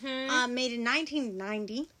movie, made in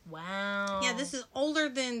 1990. Wow. Yeah, this is older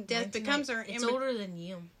than Death Becomes Her. It's older than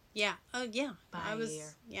you. Yeah. Oh, yeah. By a year.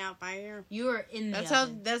 Yeah, by a year. You were in the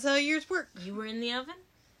oven. That's how years work. You were in the oven?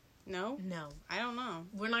 No. I don't know.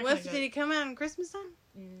 We're not going to Did it come out on Christmas time?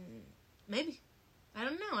 Maybe. I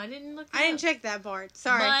don't know. I didn't look I didn't check that part.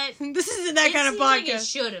 Sorry. But this isn't that kind of podcast. Like it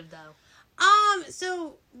should have, though.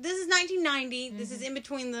 So this is 1990. This is in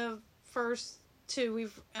between the first two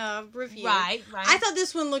we've reviewed. Right. I thought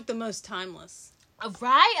this one looked the most timeless.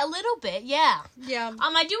 Right, a little bit, yeah. Yeah.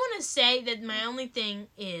 I do want to say that my only thing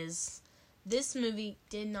is this movie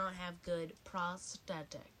did not have good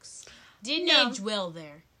prosthetics. Didn't age well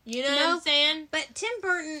there. You know what I'm saying? But Tim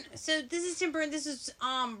Burton. So this is Tim Burton. This is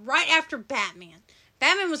right after Batman.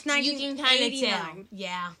 Batman was 1989. You can kind of tell.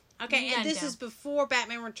 Yeah. Okay, and this is before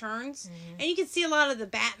Batman Returns. And you can see a lot of the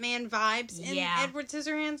Batman vibes in Edward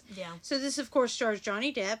Scissorhands. Yeah. So this, of course, stars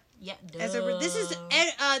Johnny Depp. Yeah, this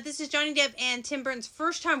is Johnny Depp and Tim Burton's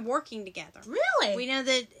first time working together. Really? We know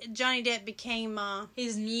that Johnny Depp became...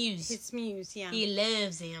 his muse. His muse, yeah. He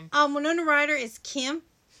loves him. Winona Ryder is Kim.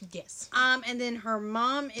 Yes. And then her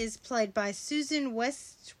mom is played by Susan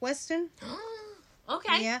Weston.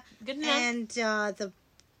 Okay. Yeah. Good to know. And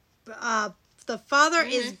the father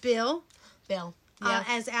is Bill. Bill. Yeah.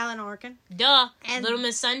 As Alan Arkin. Duh. And Little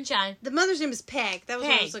Miss Sunshine. The mother's name is Peg. That was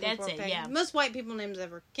what I was looking for. Peg. Yeah. Most white people names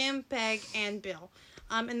ever. Kim, Peg, and Bill.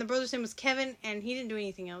 And the brother's name was Kevin, and he didn't do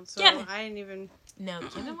anything else. So Kevin. I didn't even... No,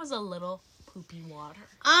 Kevin was a little poopy water.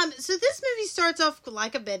 So this movie starts off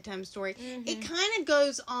like a bedtime story. It kind of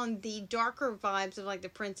goes on the darker vibes of like The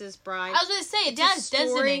Princess Bride. I was going to say, it does,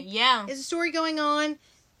 doesn't it? Yeah. It's a story going on.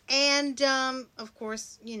 And, of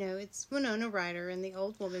course, it's Winona Ryder and the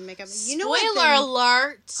old woman makeup. Spoiler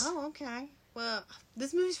alert! Oh, okay. Well,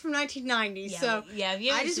 this movie's from 1990, yeah, so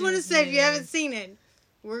I just want to say, if you haven't seen it,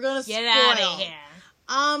 we're going to spoil. Get out of here.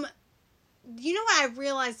 You know what I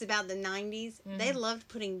realized about the 90s? Mm-hmm. They loved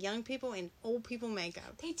putting young people in old people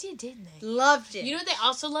makeup. They did, didn't they? Loved it. You know what they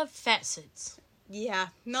also loved? Fat suits. Yeah,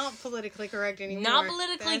 not politically correct anymore. Not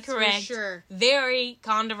politically correct. For sure. Very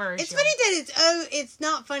controversial. It's funny that it's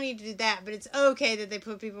not funny to do that, but it's okay that they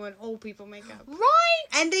put people in old people makeup. Right.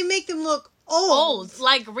 And they make them look old.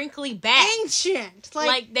 Like wrinkly back. Ancient.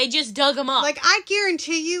 Like they just dug them up. Like, I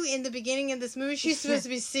guarantee you, in the beginning of this movie, she's supposed to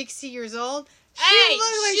be 60 years old. She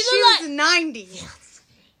looked like she was 90. Yes.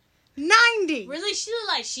 90. Really? She looked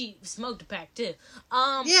like she smoked a pack, too.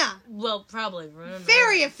 Yeah. Well, probably. Remember.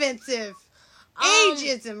 Very offensive.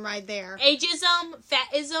 Ageism right there. Ageism,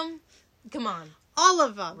 fatism, come on. All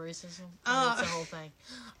of them. Racism. That's the whole thing.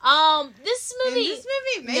 This movie. In this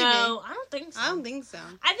movie, maybe. No, I don't think so. I don't think so.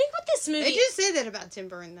 I think with this movie. They do say that about Tim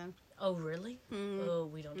Burton, though. Oh, really? Mm. Oh,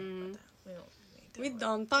 we don't talk about that. We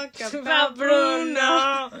don't talk about Bruno.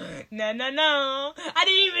 No. I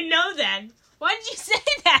didn't even know that. Why did you say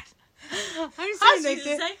that? I was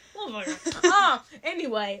saying that.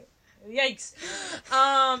 Anyway. Yikes.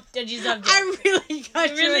 Dodgy subject. I really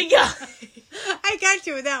got you. I got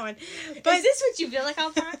you with that one. But is this what you feel like all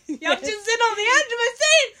the time? Y'all just sit on the edge of my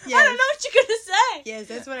seat. Yes. I don't know what you're gonna say. Yes,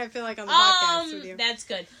 that's what I feel like on the podcast with you. That's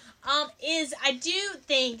good. I do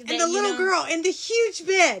think that and the little girl in the huge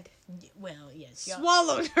bed. Well, yes.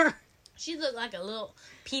 Swallowed her. She looked like a little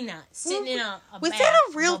peanut sitting in a Was bath that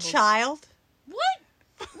a real child? What?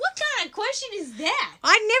 What kind of question is that?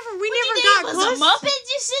 We never got close. Was a Muppet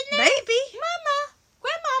just sitting there? Maybe.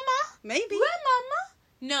 Grandmama. Maybe. Grandmama.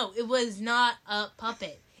 No, it was not a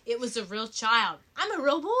puppet. It was a real child. I'm a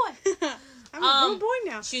real boy. I'm a real boy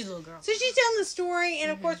now. She's a little girl. So she's telling the story,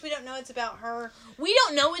 and of course we don't know it's about her. We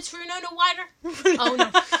don't know it's Winona Ryder. Oh,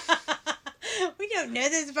 no. We don't know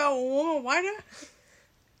that it's about a woman Ryder.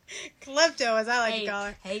 Klepto, as I like to call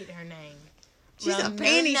her. Hate her name. She's a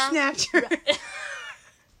panty snatcher.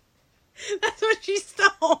 That's what she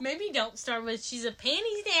stole. Maybe don't start with she's a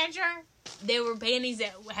panty snatcher. They were panties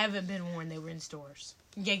that haven't been worn. They were in stores.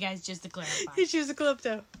 Okay, guys, just to clarify. She was a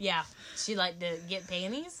klepto. Yeah. She liked to get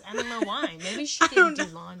panties. I don't know why. Maybe she didn't do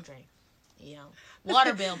laundry. You know.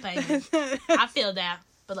 Water bill payment. I feel that.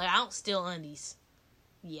 But, I don't steal undies.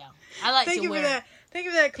 Yeah. I like to wear. Thank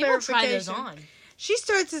you for that clarification. People try those on. She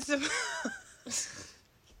starts as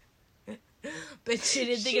But she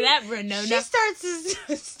didn't think of that, Renona. She starts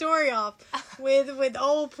this story off with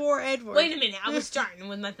old poor Edward. Wait a minute, I was starting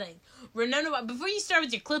with my thing. Renona, before you start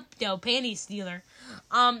with your klepto panty stealer,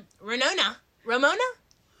 Winona.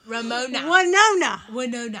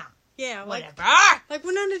 Yeah, whatever. Like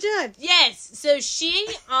Winona Judd. Yes. So she,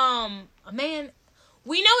 man,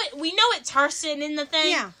 we know it's her sitting in the thing.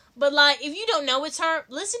 Yeah. But if you don't know it's her,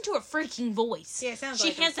 listen to her freaking voice. Yeah, it sounds she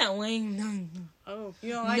like has that wing. Oh,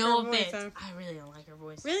 you don't like her voice, huh? I really don't like her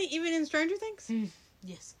voice. Really? Even in Stranger Things?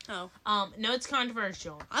 Yes. Oh. No, it's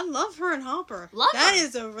controversial. I love her and Hopper. That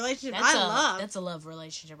is a relationship I love. That's a love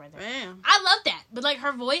relationship right there. Yeah. I love that. But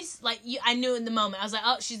her voice, I knew in the moment. I was like,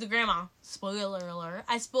 oh, she's the grandma. Spoiler alert.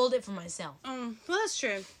 I spoiled it for myself. Well, that's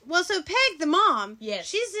true. Well, so Peg, the mom. Yes.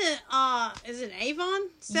 She's is it Avon?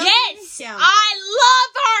 Yes. Yeah. I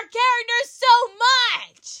love her character so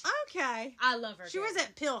much. Okay. I love her. She wears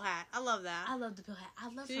that pill hat. I love that. I love the pill hat. I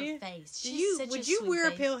love her face. Would you wear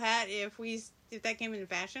a pill hat if that came into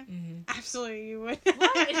fashion? Mm-hmm. Absolutely, you would.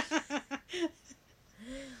 What?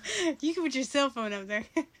 You could put your cell phone up there.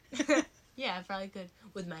 Yeah, I probably could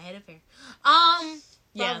with my head of hair.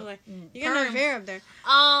 Probably. Yeah. You got her hair up there.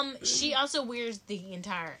 She also wears the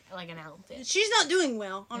entire an outfit. She's not doing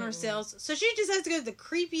well on her sales, so she just has to go to the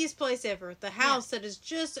creepiest place ever, the house that is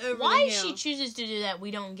just over the hill. Why she chooses to do that,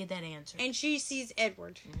 we don't get that answer. And she sees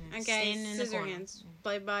Edward, okay, Scissorhands, Mm-hmm.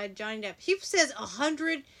 played by Johnny Depp. He says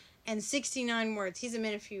 169 words. He's a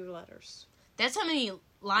man of few letters. That's how many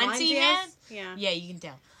lines he has? Yeah. Yeah, you can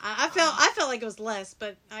tell. I felt like it was less,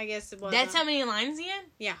 but I guess it was. That's how many lines he had?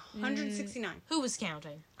 Yeah, 169. Who was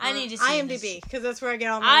counting? I need to see IMDb, because that's where I get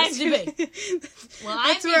all my IMDb. Well,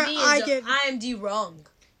 that's IMDb wrong.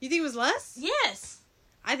 You think it was less? Yes.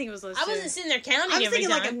 I think it was less, I wasn't sitting there counting every time. I was thinking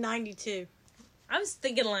like a 92. I was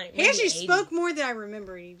thinking he actually spoke more than I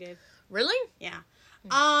remember he did. Really? Yeah.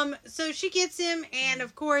 So she gets him, and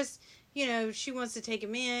of course, she wants to take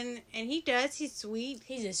him in, and he does. He's sweet.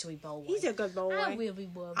 He's a sweet boy. He's a good boy. I will be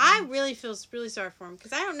boy. I really feel really sorry for him,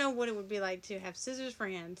 because I don't know what it would be like to have scissors for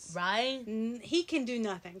hands. Right? He can do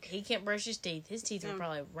nothing. He can't brush his teeth. His teeth are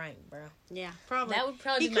probably rank, bro. Yeah, probably. That would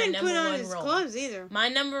probably be my number one rule. He couldn't put on his clothes either. My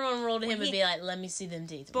number one rule to him would be let me see them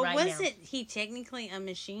teeth. But right wasn't he technically a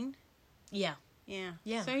machine? Yeah. Yeah.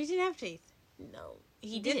 Yeah. So he didn't have teeth. No,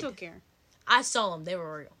 he did. Dental care. I saw them. They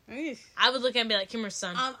were real. Oof. I would look at him and be like, Kimmer's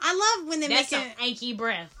son. I love when they that's make some achy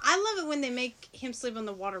breath. I love it when they make him sleep on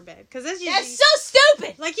the waterbed. Because that's so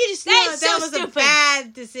stupid. Like, you just know that was stupid. A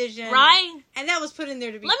bad decision. Right? And that was put in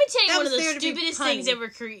there to be... Let me tell you one of the stupidest things that were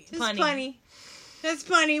punny. That's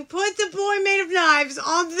funny. Put the boy made of knives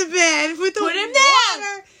onto the bed with the Put him water.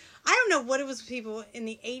 down. I don't know what it was with people in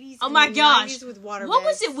the 80s and the 90s with water What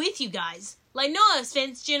beds. was it with you guys? Like, no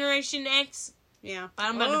offense, Generation X. Yeah. But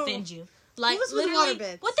I'm about to offend you. Like, what was literally, with water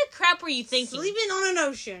beds? What the crap were you thinking? Sleeping on an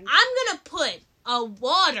ocean. I'm going to put a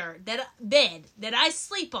bed that I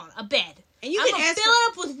sleep on, a bed. And I'm going to fill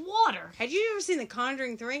it up with water. Had you ever seen The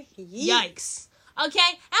Conjuring 3? Yikes. Okay?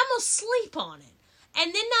 I'm going to sleep on it.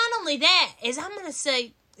 And then not only that, is I'm going to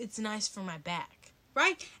say it's nice for my back.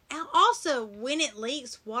 Right? And also, when it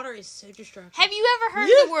leaks, water is so destructive. Have you ever heard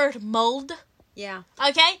the word mold? Yeah.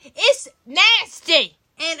 Okay? It's nasty.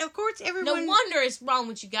 And, of course, everyone... No wonder it's wrong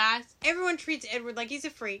with you guys. Everyone treats Edward like he's a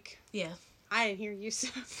freak. Yeah. I didn't hear you, so...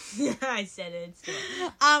 I said it.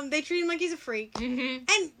 They treat him like he's a freak. Mm-hmm.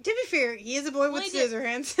 And, to be fair, he is a boy with scissor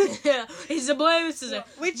hands. Yeah, he's a boy with scissor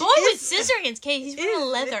hands. With scissor hands, Kate. He's wearing a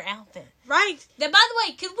leather outfit. Right. That, by the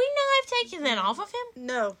way, could we not have taken that off of him?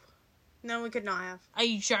 No. No, we could not have. Are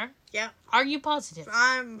you sure? Yeah. Are you positive?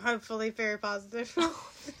 I'm hopefully very positive.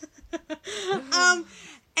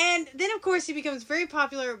 And then, of course, he becomes very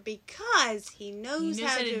popular because he knows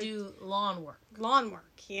how to do lawn work. Lawn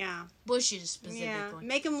work, yeah. Bushes, specifically. Yeah,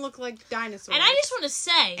 make them look like dinosaurs. And I just want to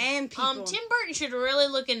say, and people. Tim Burton should really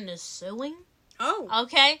look into sewing. Oh.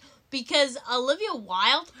 Okay? Because Olivia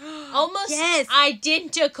Wilde, almost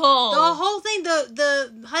identical. The whole thing,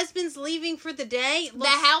 the husband's leaving for the day. The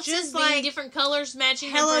houses just being like different colors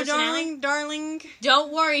matching hello, their personality. darling.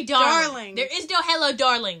 Don't worry, darling. There is no hello,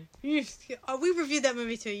 darling. Oh, we reviewed that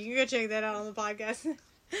movie too. You can go check that out on the podcast.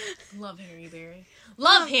 Love Harry Berry.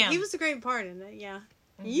 Love him. He was a great part in it, yeah.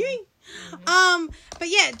 Mm-hmm. But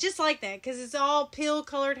yeah, just like that, because it's all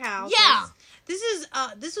pill-colored houses. Yeah.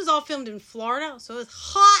 This was all filmed in Florida, so it's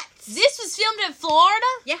hot. This was filmed in Florida?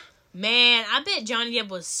 Yeah. Man, I bet Johnny Depp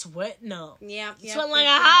was sweating up. Yeah. Sweating like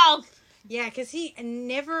a hog. Yeah, because he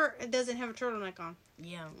never doesn't have a turtleneck on.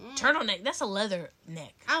 Yeah. Turtleneck. That's a leather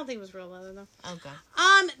neck. I don't think it was real leather, though. Okay.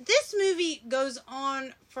 This movie goes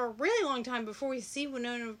on for a really long time before we see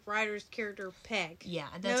Winona Ryder's character, Peg. Yeah,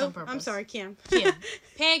 that's on purpose. I'm sorry, Kim.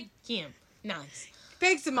 Peg, Kim. Nice.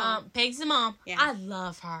 Peg's the mom. Peg's the mom. Yeah. I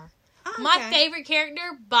love her. Oh, okay. My favorite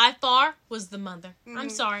character, by far, was the mother. Mm-hmm. I'm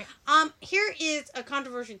sorry. Here is a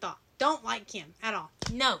controversial thought. Don't like Kim at all.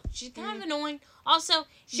 No, she's kind of annoying. Also,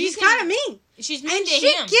 she's kind of mean. She's mean and to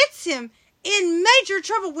him. And she gets him in major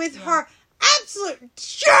trouble with her absolute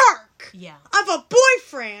jerk of a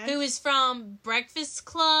boyfriend. Who is from Breakfast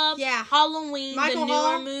Club, Halloween, Michael the newer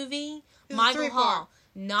Hall. Movie. Michael Hall.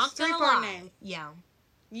 Not gonna lie. Name. Yeah.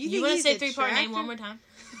 You want to say 3-part name one more time?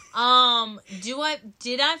 Do I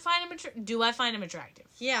find him attractive?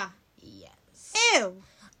 Yeah. Yes. Ew.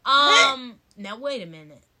 Now wait a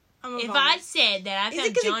minute. If I said that I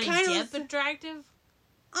found Johnny Depp attractive,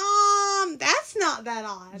 that's not that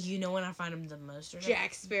odd. You know when I find him the most attractive?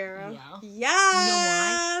 Jack Sparrow. Yeah. Yes. You know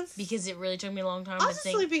why? Because it really took me a long time to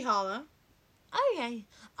think. Sleepy Hollow. Okay.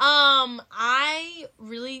 I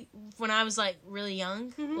really, when I was like really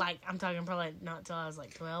young, like I'm talking probably not till I was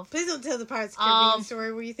like 12. Please don't tell the Pirates of the Caribbean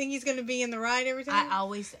story where you think he's going to be in the ride every time.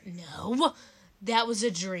 No, that was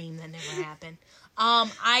a dream that never happened.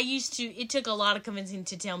 It took a lot of convincing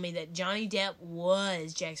to tell me that Johnny Depp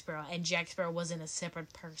was Jack Sparrow and Jack Sparrow wasn't a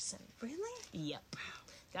separate person. Really? Yep.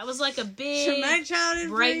 That was like a big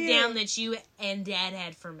breakdown that you and Dad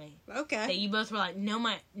had for me. Okay. That you both were like, no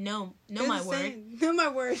my word. No my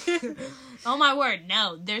word. Oh my word.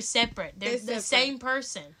 No, they're separate. They're the same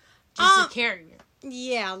person. Just a character.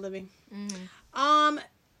 Yeah, Libby. Mm-hmm.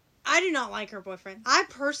 I do not like her boyfriend. I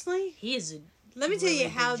personally... Let me tell you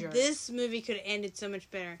how this movie could have ended so much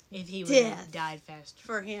better. If he would have died faster.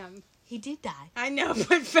 For him. He did die. I know,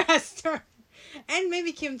 but faster. And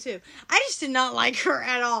maybe Kim, too. I just did not like her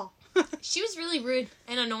at all. She was really rude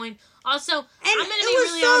and annoying. Also, I'm going to be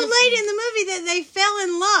really honest. It was so late in the movie that they fell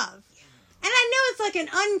in love. Yeah. And I know it's like an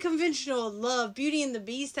unconventional love, Beauty and the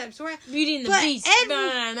Beast type story. Beauty and the Beast.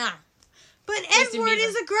 But Edward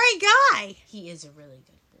is a great guy. He is a really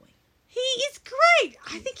good boy. He is great.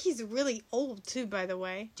 I think he's really old, too, by the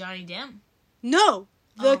way. Johnny Depp? No.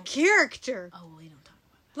 The character. Oh, we don't talk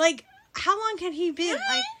about that. Like, how long had he been?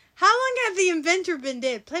 Like, how long had the inventor been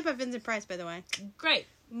dead? Played by Vincent Price, by the way. Great.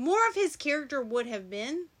 More of his character would have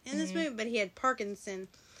been in this movie, but he had Parkinson,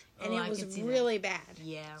 and it was really bad.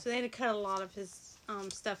 Yeah. So they had to cut a lot of his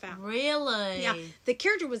stuff out. Really? Yeah. The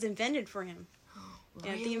character was invented for him.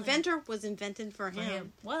 Yeah, the inventor was invented for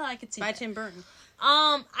him. Well, I could see by Tim Burton.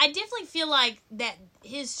 I definitely feel like that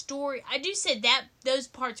his story. I do say that those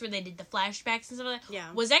parts where they did the flashbacks and stuff like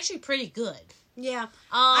that was actually pretty good. Yeah,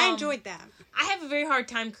 I enjoyed that. I have a very hard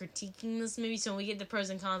time critiquing this movie, so when we get the pros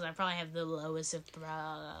and cons, I probably have the lowest of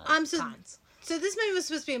cons. So this movie was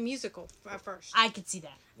supposed to be a musical at first. I could see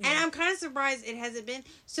that, and I'm kind of surprised it hasn't been.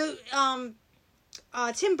 So,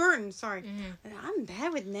 Tim Burton. Sorry, I'm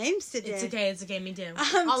bad with names today. It's okay. Me too.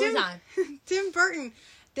 All the time. Tim Burton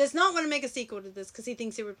does not want to make a sequel to this because he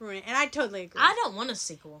thinks it would ruin it, and I totally agree. I don't want a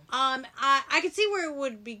sequel. I could see where it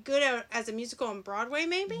would be good as a musical on Broadway.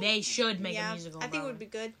 Maybe they should make a musical. I think it would be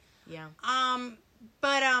good. Yeah.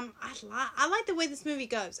 But I like the way this movie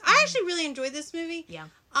goes. I actually really enjoyed this movie. Yeah.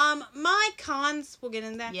 My cons, we'll get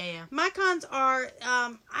into that. Yeah. My cons are,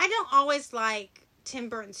 I don't always like Tim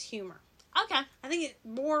Burton's humor. Okay. I think it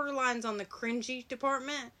borderlines on the cringy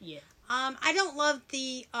department. Yeah. I don't love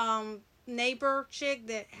the, neighbor chick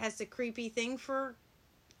that has the creepy thing for,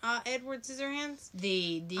 Edward Scissorhands.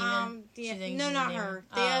 The demon? No, not her.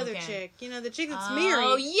 The other chick. You know, the chick that's married.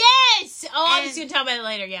 Oh, yes! I'm just going to talk about it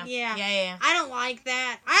later, yeah. Yeah. I don't like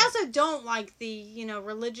that. I also don't like the,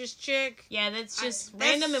 religious chick. Yeah, that's just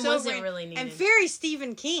random and wasn't really needed. And very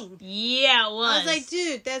Stephen King. Yeah, it was. I was like,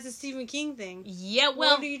 dude, that's a Stephen King thing. Yeah,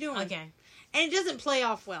 well. What are you doing? Okay. And it doesn't play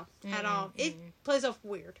off well at all. It plays off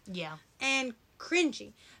weird. Yeah. And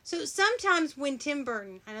cringy. So sometimes when Tim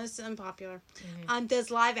Burton, I know it's unpopular, does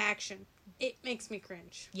live action, it makes me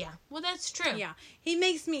cringe. Yeah. Well, that's true. Yeah. He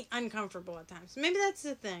makes me uncomfortable at times. Maybe that's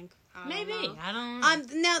the thing. Maybe. I don't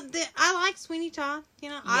know. Now, I like Sweeney Todd.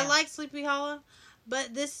 I like Sleepy Hollow.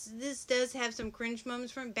 But this does have some cringe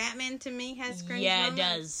moments from Batman. To me, has cringe moments.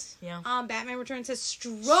 Yeah, it does. Yeah. Batman Returns has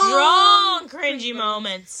strong cringy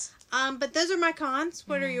moments. But those are my cons.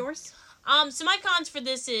 What are yours? So my cons for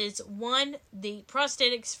this is, one, the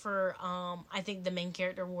prosthetics for, I think the main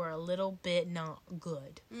character were a little bit not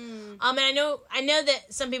good. And I know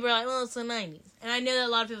that some people are like, well, it's the 90s. And I know that a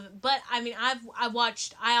lot of people, but, I mean,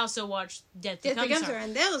 I also watched Death Becomes Her.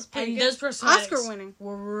 And that was pretty good. And those prosthetics Oscar winning.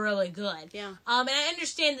 were really good. Yeah. And I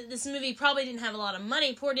understand that this movie probably didn't have a lot of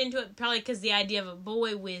money poured into it, probably because the idea of a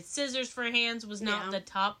boy with scissors for hands was not the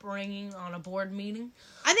top ringing on a board meeting.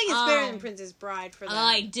 I think it's better than Princess Bride for that.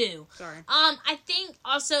 I do. Sorry. I think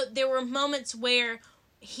also there were moments where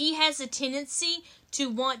he has a tendency to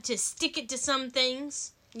want to stick it to some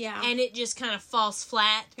things. Yeah. And it just kind of falls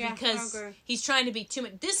flat because he's trying to be too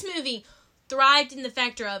much. This movie thrived in the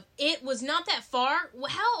factor of it was not that far.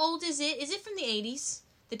 How old is it? Is it from the 80s?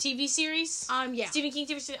 The TV series? Yeah. Stephen King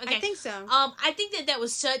TV series? Okay. I think so. I think that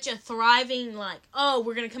was such a thriving,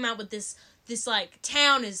 we're going to come out with this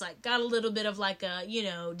town is got a little bit of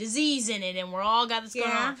a, disease in it, and we're all got this going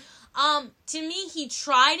on. To me, he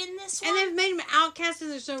tried in this one. And they've made him outcast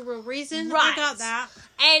and there's no real reason. Right. I got that.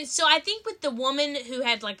 And so I think with the woman who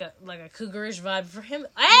had a cougarish vibe for him,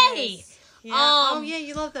 hey! Yes. Yeah. Yeah,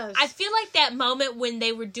 you love those. I feel like that moment when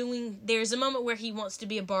they were there's a moment where he wants to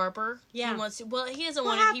be a barber. Yeah. He doesn't want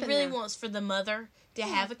it. He really wants for the mother to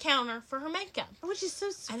have a counter for her makeup. Which is so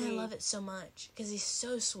sweet. And I love it so much because he's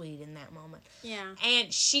so sweet in that moment. Yeah.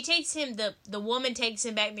 And she takes him, the woman takes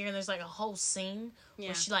him back there, and there's a whole scene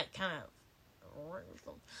where she kind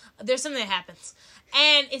of, there's something that happens.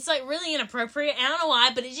 And it's really inappropriate. I don't know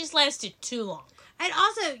why, but it just lasted too long. And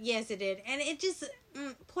also, yes, it did. And it just,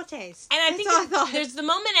 poor taste. And I think there's the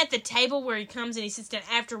moment at the table where he comes and he sits down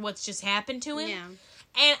after what's just happened to him. Yeah.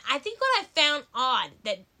 And I think what I found odd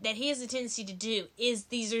that he has a tendency to do is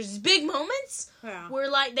there's big moments where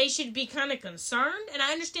they should be kind of concerned, and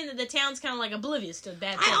I understand that the town's kind of oblivious to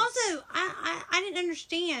bad things. I didn't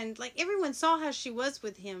understand. Everyone saw how she was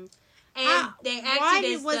with him, and they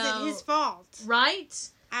acted was it his fault? Right?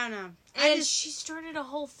 I don't know. And she started a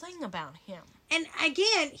whole thing about him. And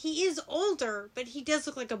again, he is older, but he does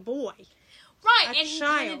look like a boy. Right, and he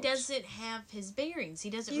kind of doesn't have his bearings.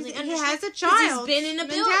 He doesn't really understand. He has a child he's been in a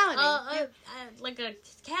building, like a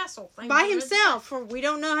castle thing. By himself for we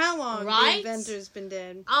don't know how long the inventor's been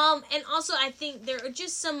dead. And also I think there are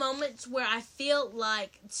just some moments where I feel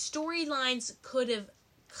like storylines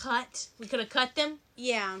we could have cut them.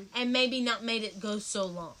 Yeah. And maybe not made it go so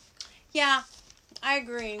long. Yeah. I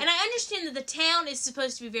agree. And I understand that the town is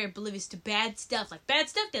supposed to be very oblivious to bad stuff. Bad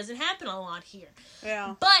stuff doesn't happen a lot here.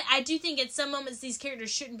 Yeah. But I do think at some moments these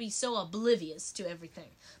characters shouldn't be so oblivious to everything.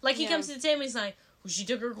 He comes to the table and he's like, well, she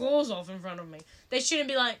took her clothes off in front of me. They shouldn't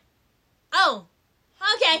be like, oh,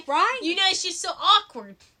 okay. Right? It's just so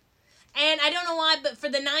awkward. And I don't know why, but for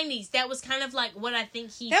the 90s, that was kind of like what I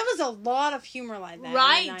think he... That was a lot of humor like that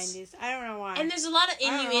right? in the 90s. I don't know why. And there's a lot of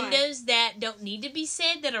innuendos that don't need to be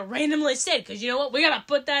said that are randomly said. Because you know what? We gotta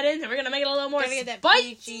put that in and we're gonna make it a little more spicy. Gotta get that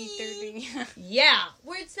PG-13. Yeah.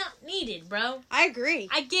 Where it's not needed, bro. I agree.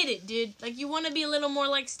 I get it, dude. Like, you want to be a little more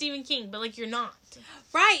like Stephen King, but like, you're not.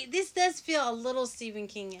 Right. This does feel a little Stephen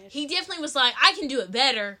King-ish. He definitely was like, I can do it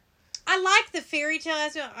better. I like the fairy tale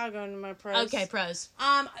aspect. I'll go into my pros. Okay, pros.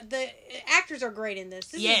 The actors are great in this.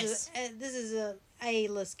 This is a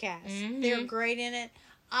A-list cast. Mm-hmm. They're great in it.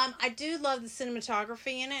 I do love the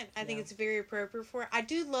cinematography in it. I think it's very appropriate for it. I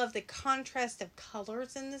do love the contrast of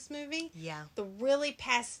colors in this movie. Yeah. The really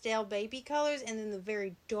pastel baby colors and then the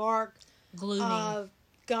very dark, gloomy,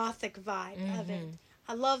 gothic vibe of it.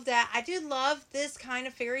 I love that. I do love this kind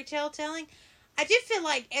of fairy tale telling. I do feel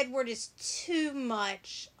like Edward is too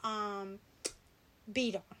much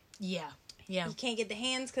beat on. Yeah. Yeah. He can't get the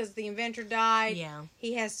hands because the inventor died. Yeah.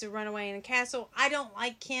 He has to run away in a castle. I don't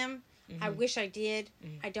like him. I wish I did.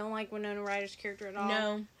 I don't like Winona Ryder's character at all.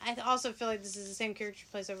 No. I also feel like this is the same character she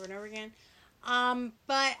plays over and over again.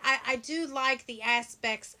 But I do like the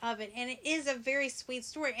aspects of it. And it is a very sweet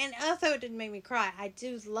story. And although it didn't make me cry, I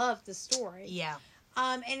do love the story. Yeah.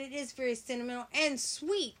 And it is very sentimental and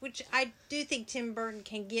sweet, which I do think Tim Burton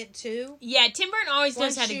can get to. Yeah, Tim Burton always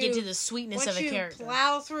knows how to get to the sweetness of a character. Once you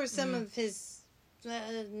plow through some of his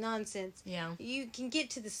nonsense, yeah, you can get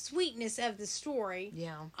to the sweetness of the story.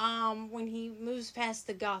 Yeah. When he moves past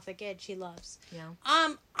the gothic edge he loves. Yeah.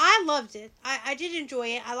 I loved it. I did enjoy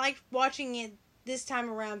it. I liked watching it this time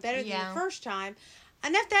around better than the first time.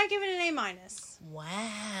 Enough that I give it an A-. Wow.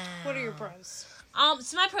 What are your pros?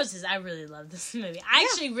 So my pros is I really love this movie. I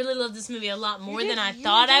actually really love this movie a lot more than I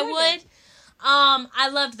thought I would. I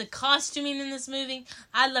loved the costuming in this movie.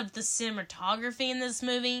 I loved the cinematography in this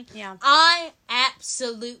movie. Yeah. I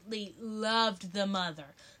absolutely loved the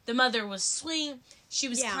mother. The mother was sweet. She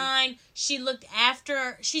was kind. She looked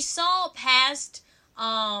after. She saw past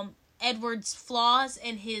Edward's flaws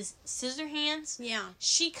and his scissor hands. Yeah.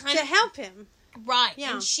 She kind of... To help him. Right.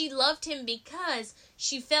 Yeah. And she loved him because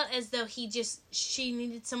she felt as though she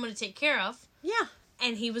needed someone to take care of. Yeah.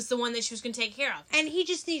 And he was the one that she was going to take care of. And he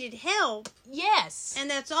just needed help. Yes. And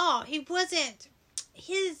that's all. He wasn't...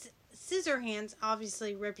 His scissor hands,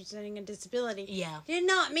 obviously representing a disability, did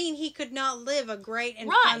not mean he could not live a great and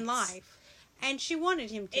fun life. And she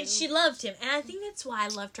wanted him to. And she loved him. And I think that's why I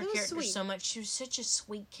loved her character so much. She was such a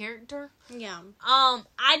sweet character. Yeah.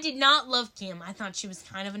 I did not love Kim. I thought she was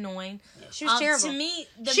kind of annoying. Yeah, she was terrible. To me...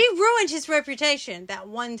 She ruined his reputation that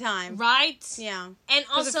one time. Right? Yeah. And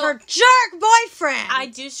also... of her jerk boyfriend! I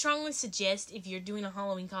do strongly suggest, if you're doing a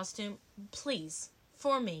Halloween costume, please,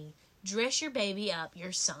 for me, dress your baby up,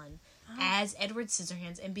 your son, as Edward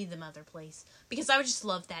Scissorhands and be the mother, please. Because I would just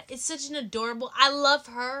love that. It's such an adorable... I love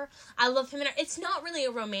her. I love him. And her. It's not really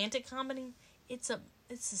a romantic comedy. It's a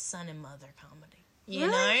son and mother comedy. You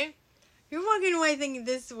know? You're walking away thinking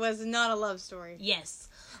this was not a love story. Yes.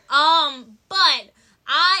 But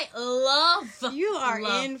I love... You are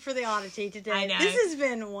in for the oddity today. I know. This has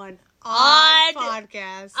been one odd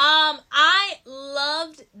podcast. I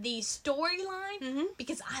loved the storyline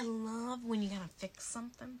because I love when you gotta fix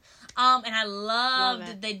something. And I loved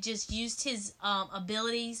that they just used his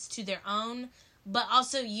abilities to their own, but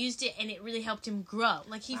also used it and it really helped him grow.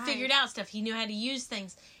 Like he figured out stuff. He knew how to use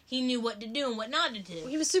things. He knew what to do and what not to do.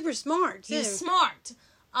 He was super smart too. He was smart.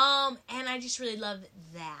 And I just really loved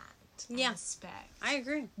that aspect. I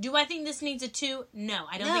agree. Do I think this needs a 2? No,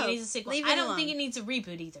 I don't think it needs a sequel. I don't think it needs a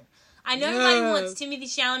reboot either. I know everybody wants Timothée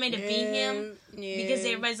Chalamet to be him because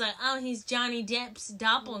everybody's like, oh, he's Johnny Depp's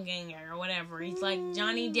doppelganger or whatever. He's like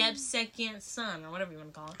Johnny Depp's second son or whatever you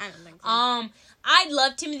want to call it. I don't think so. I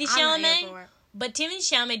love Timothée Chalamet, but Timothée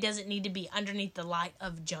Chalamet doesn't need to be underneath the light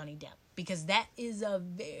of Johnny Depp because that is a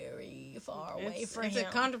very far away for him. It's a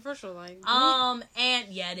controversial light. And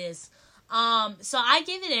yeah, it is. So I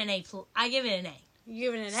give it an A. I give it an A.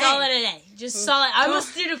 You give it an A. Solid an A. Just solid. I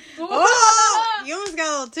almost did a 4. Oh, you almost got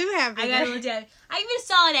a little too happy. I got a little too happy. I give it a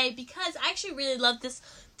solid A because I actually really love this.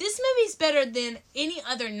 This movie's better than any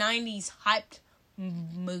other 90s hyped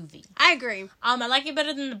movie. I agree. I like it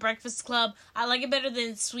better than The Breakfast Club. I like it better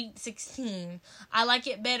than Sweet 16. I like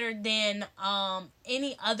it better than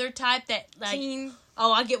any other type that like. Teen.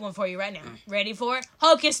 Oh, I'll get one for you right now. Ready for it?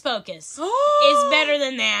 Hocus Pocus. It's better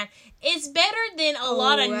than that. It's better than a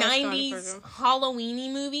lot of 90s Halloween-y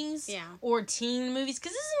movies. Yeah. Or teen movies.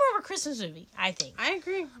 Because this is more of a Christmas movie, I think. I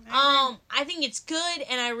agree. I think it's good,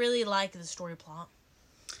 and I really like the story plot.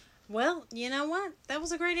 Well, you know what? That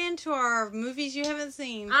was a great end to our movies you haven't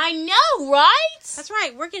seen. I know, right? That's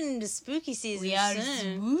right. We're getting into spooky season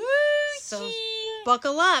soon. So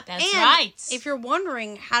buckle up. That's right. If you're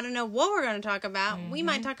wondering how to know what we're going to talk about, we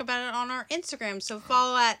might talk about it on our Instagram. So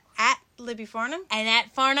follow at Libby Farnham. And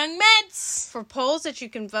at Farnham Meds. For polls that you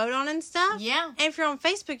can vote on and stuff. Yeah. And if you're on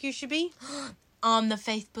Facebook, you should be... on the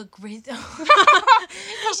Facebook you should be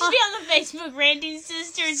on the Facebook Ranting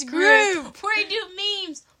Sisters group where we do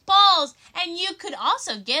memes, polls, and you could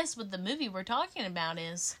also guess what the movie we're talking about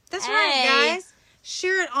is. That's right, guys.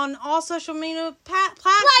 Share it on all social media platforms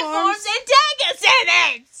and tag us in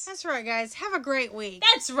it. That's right, guys. Have a great week.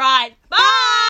 That's right. Bye.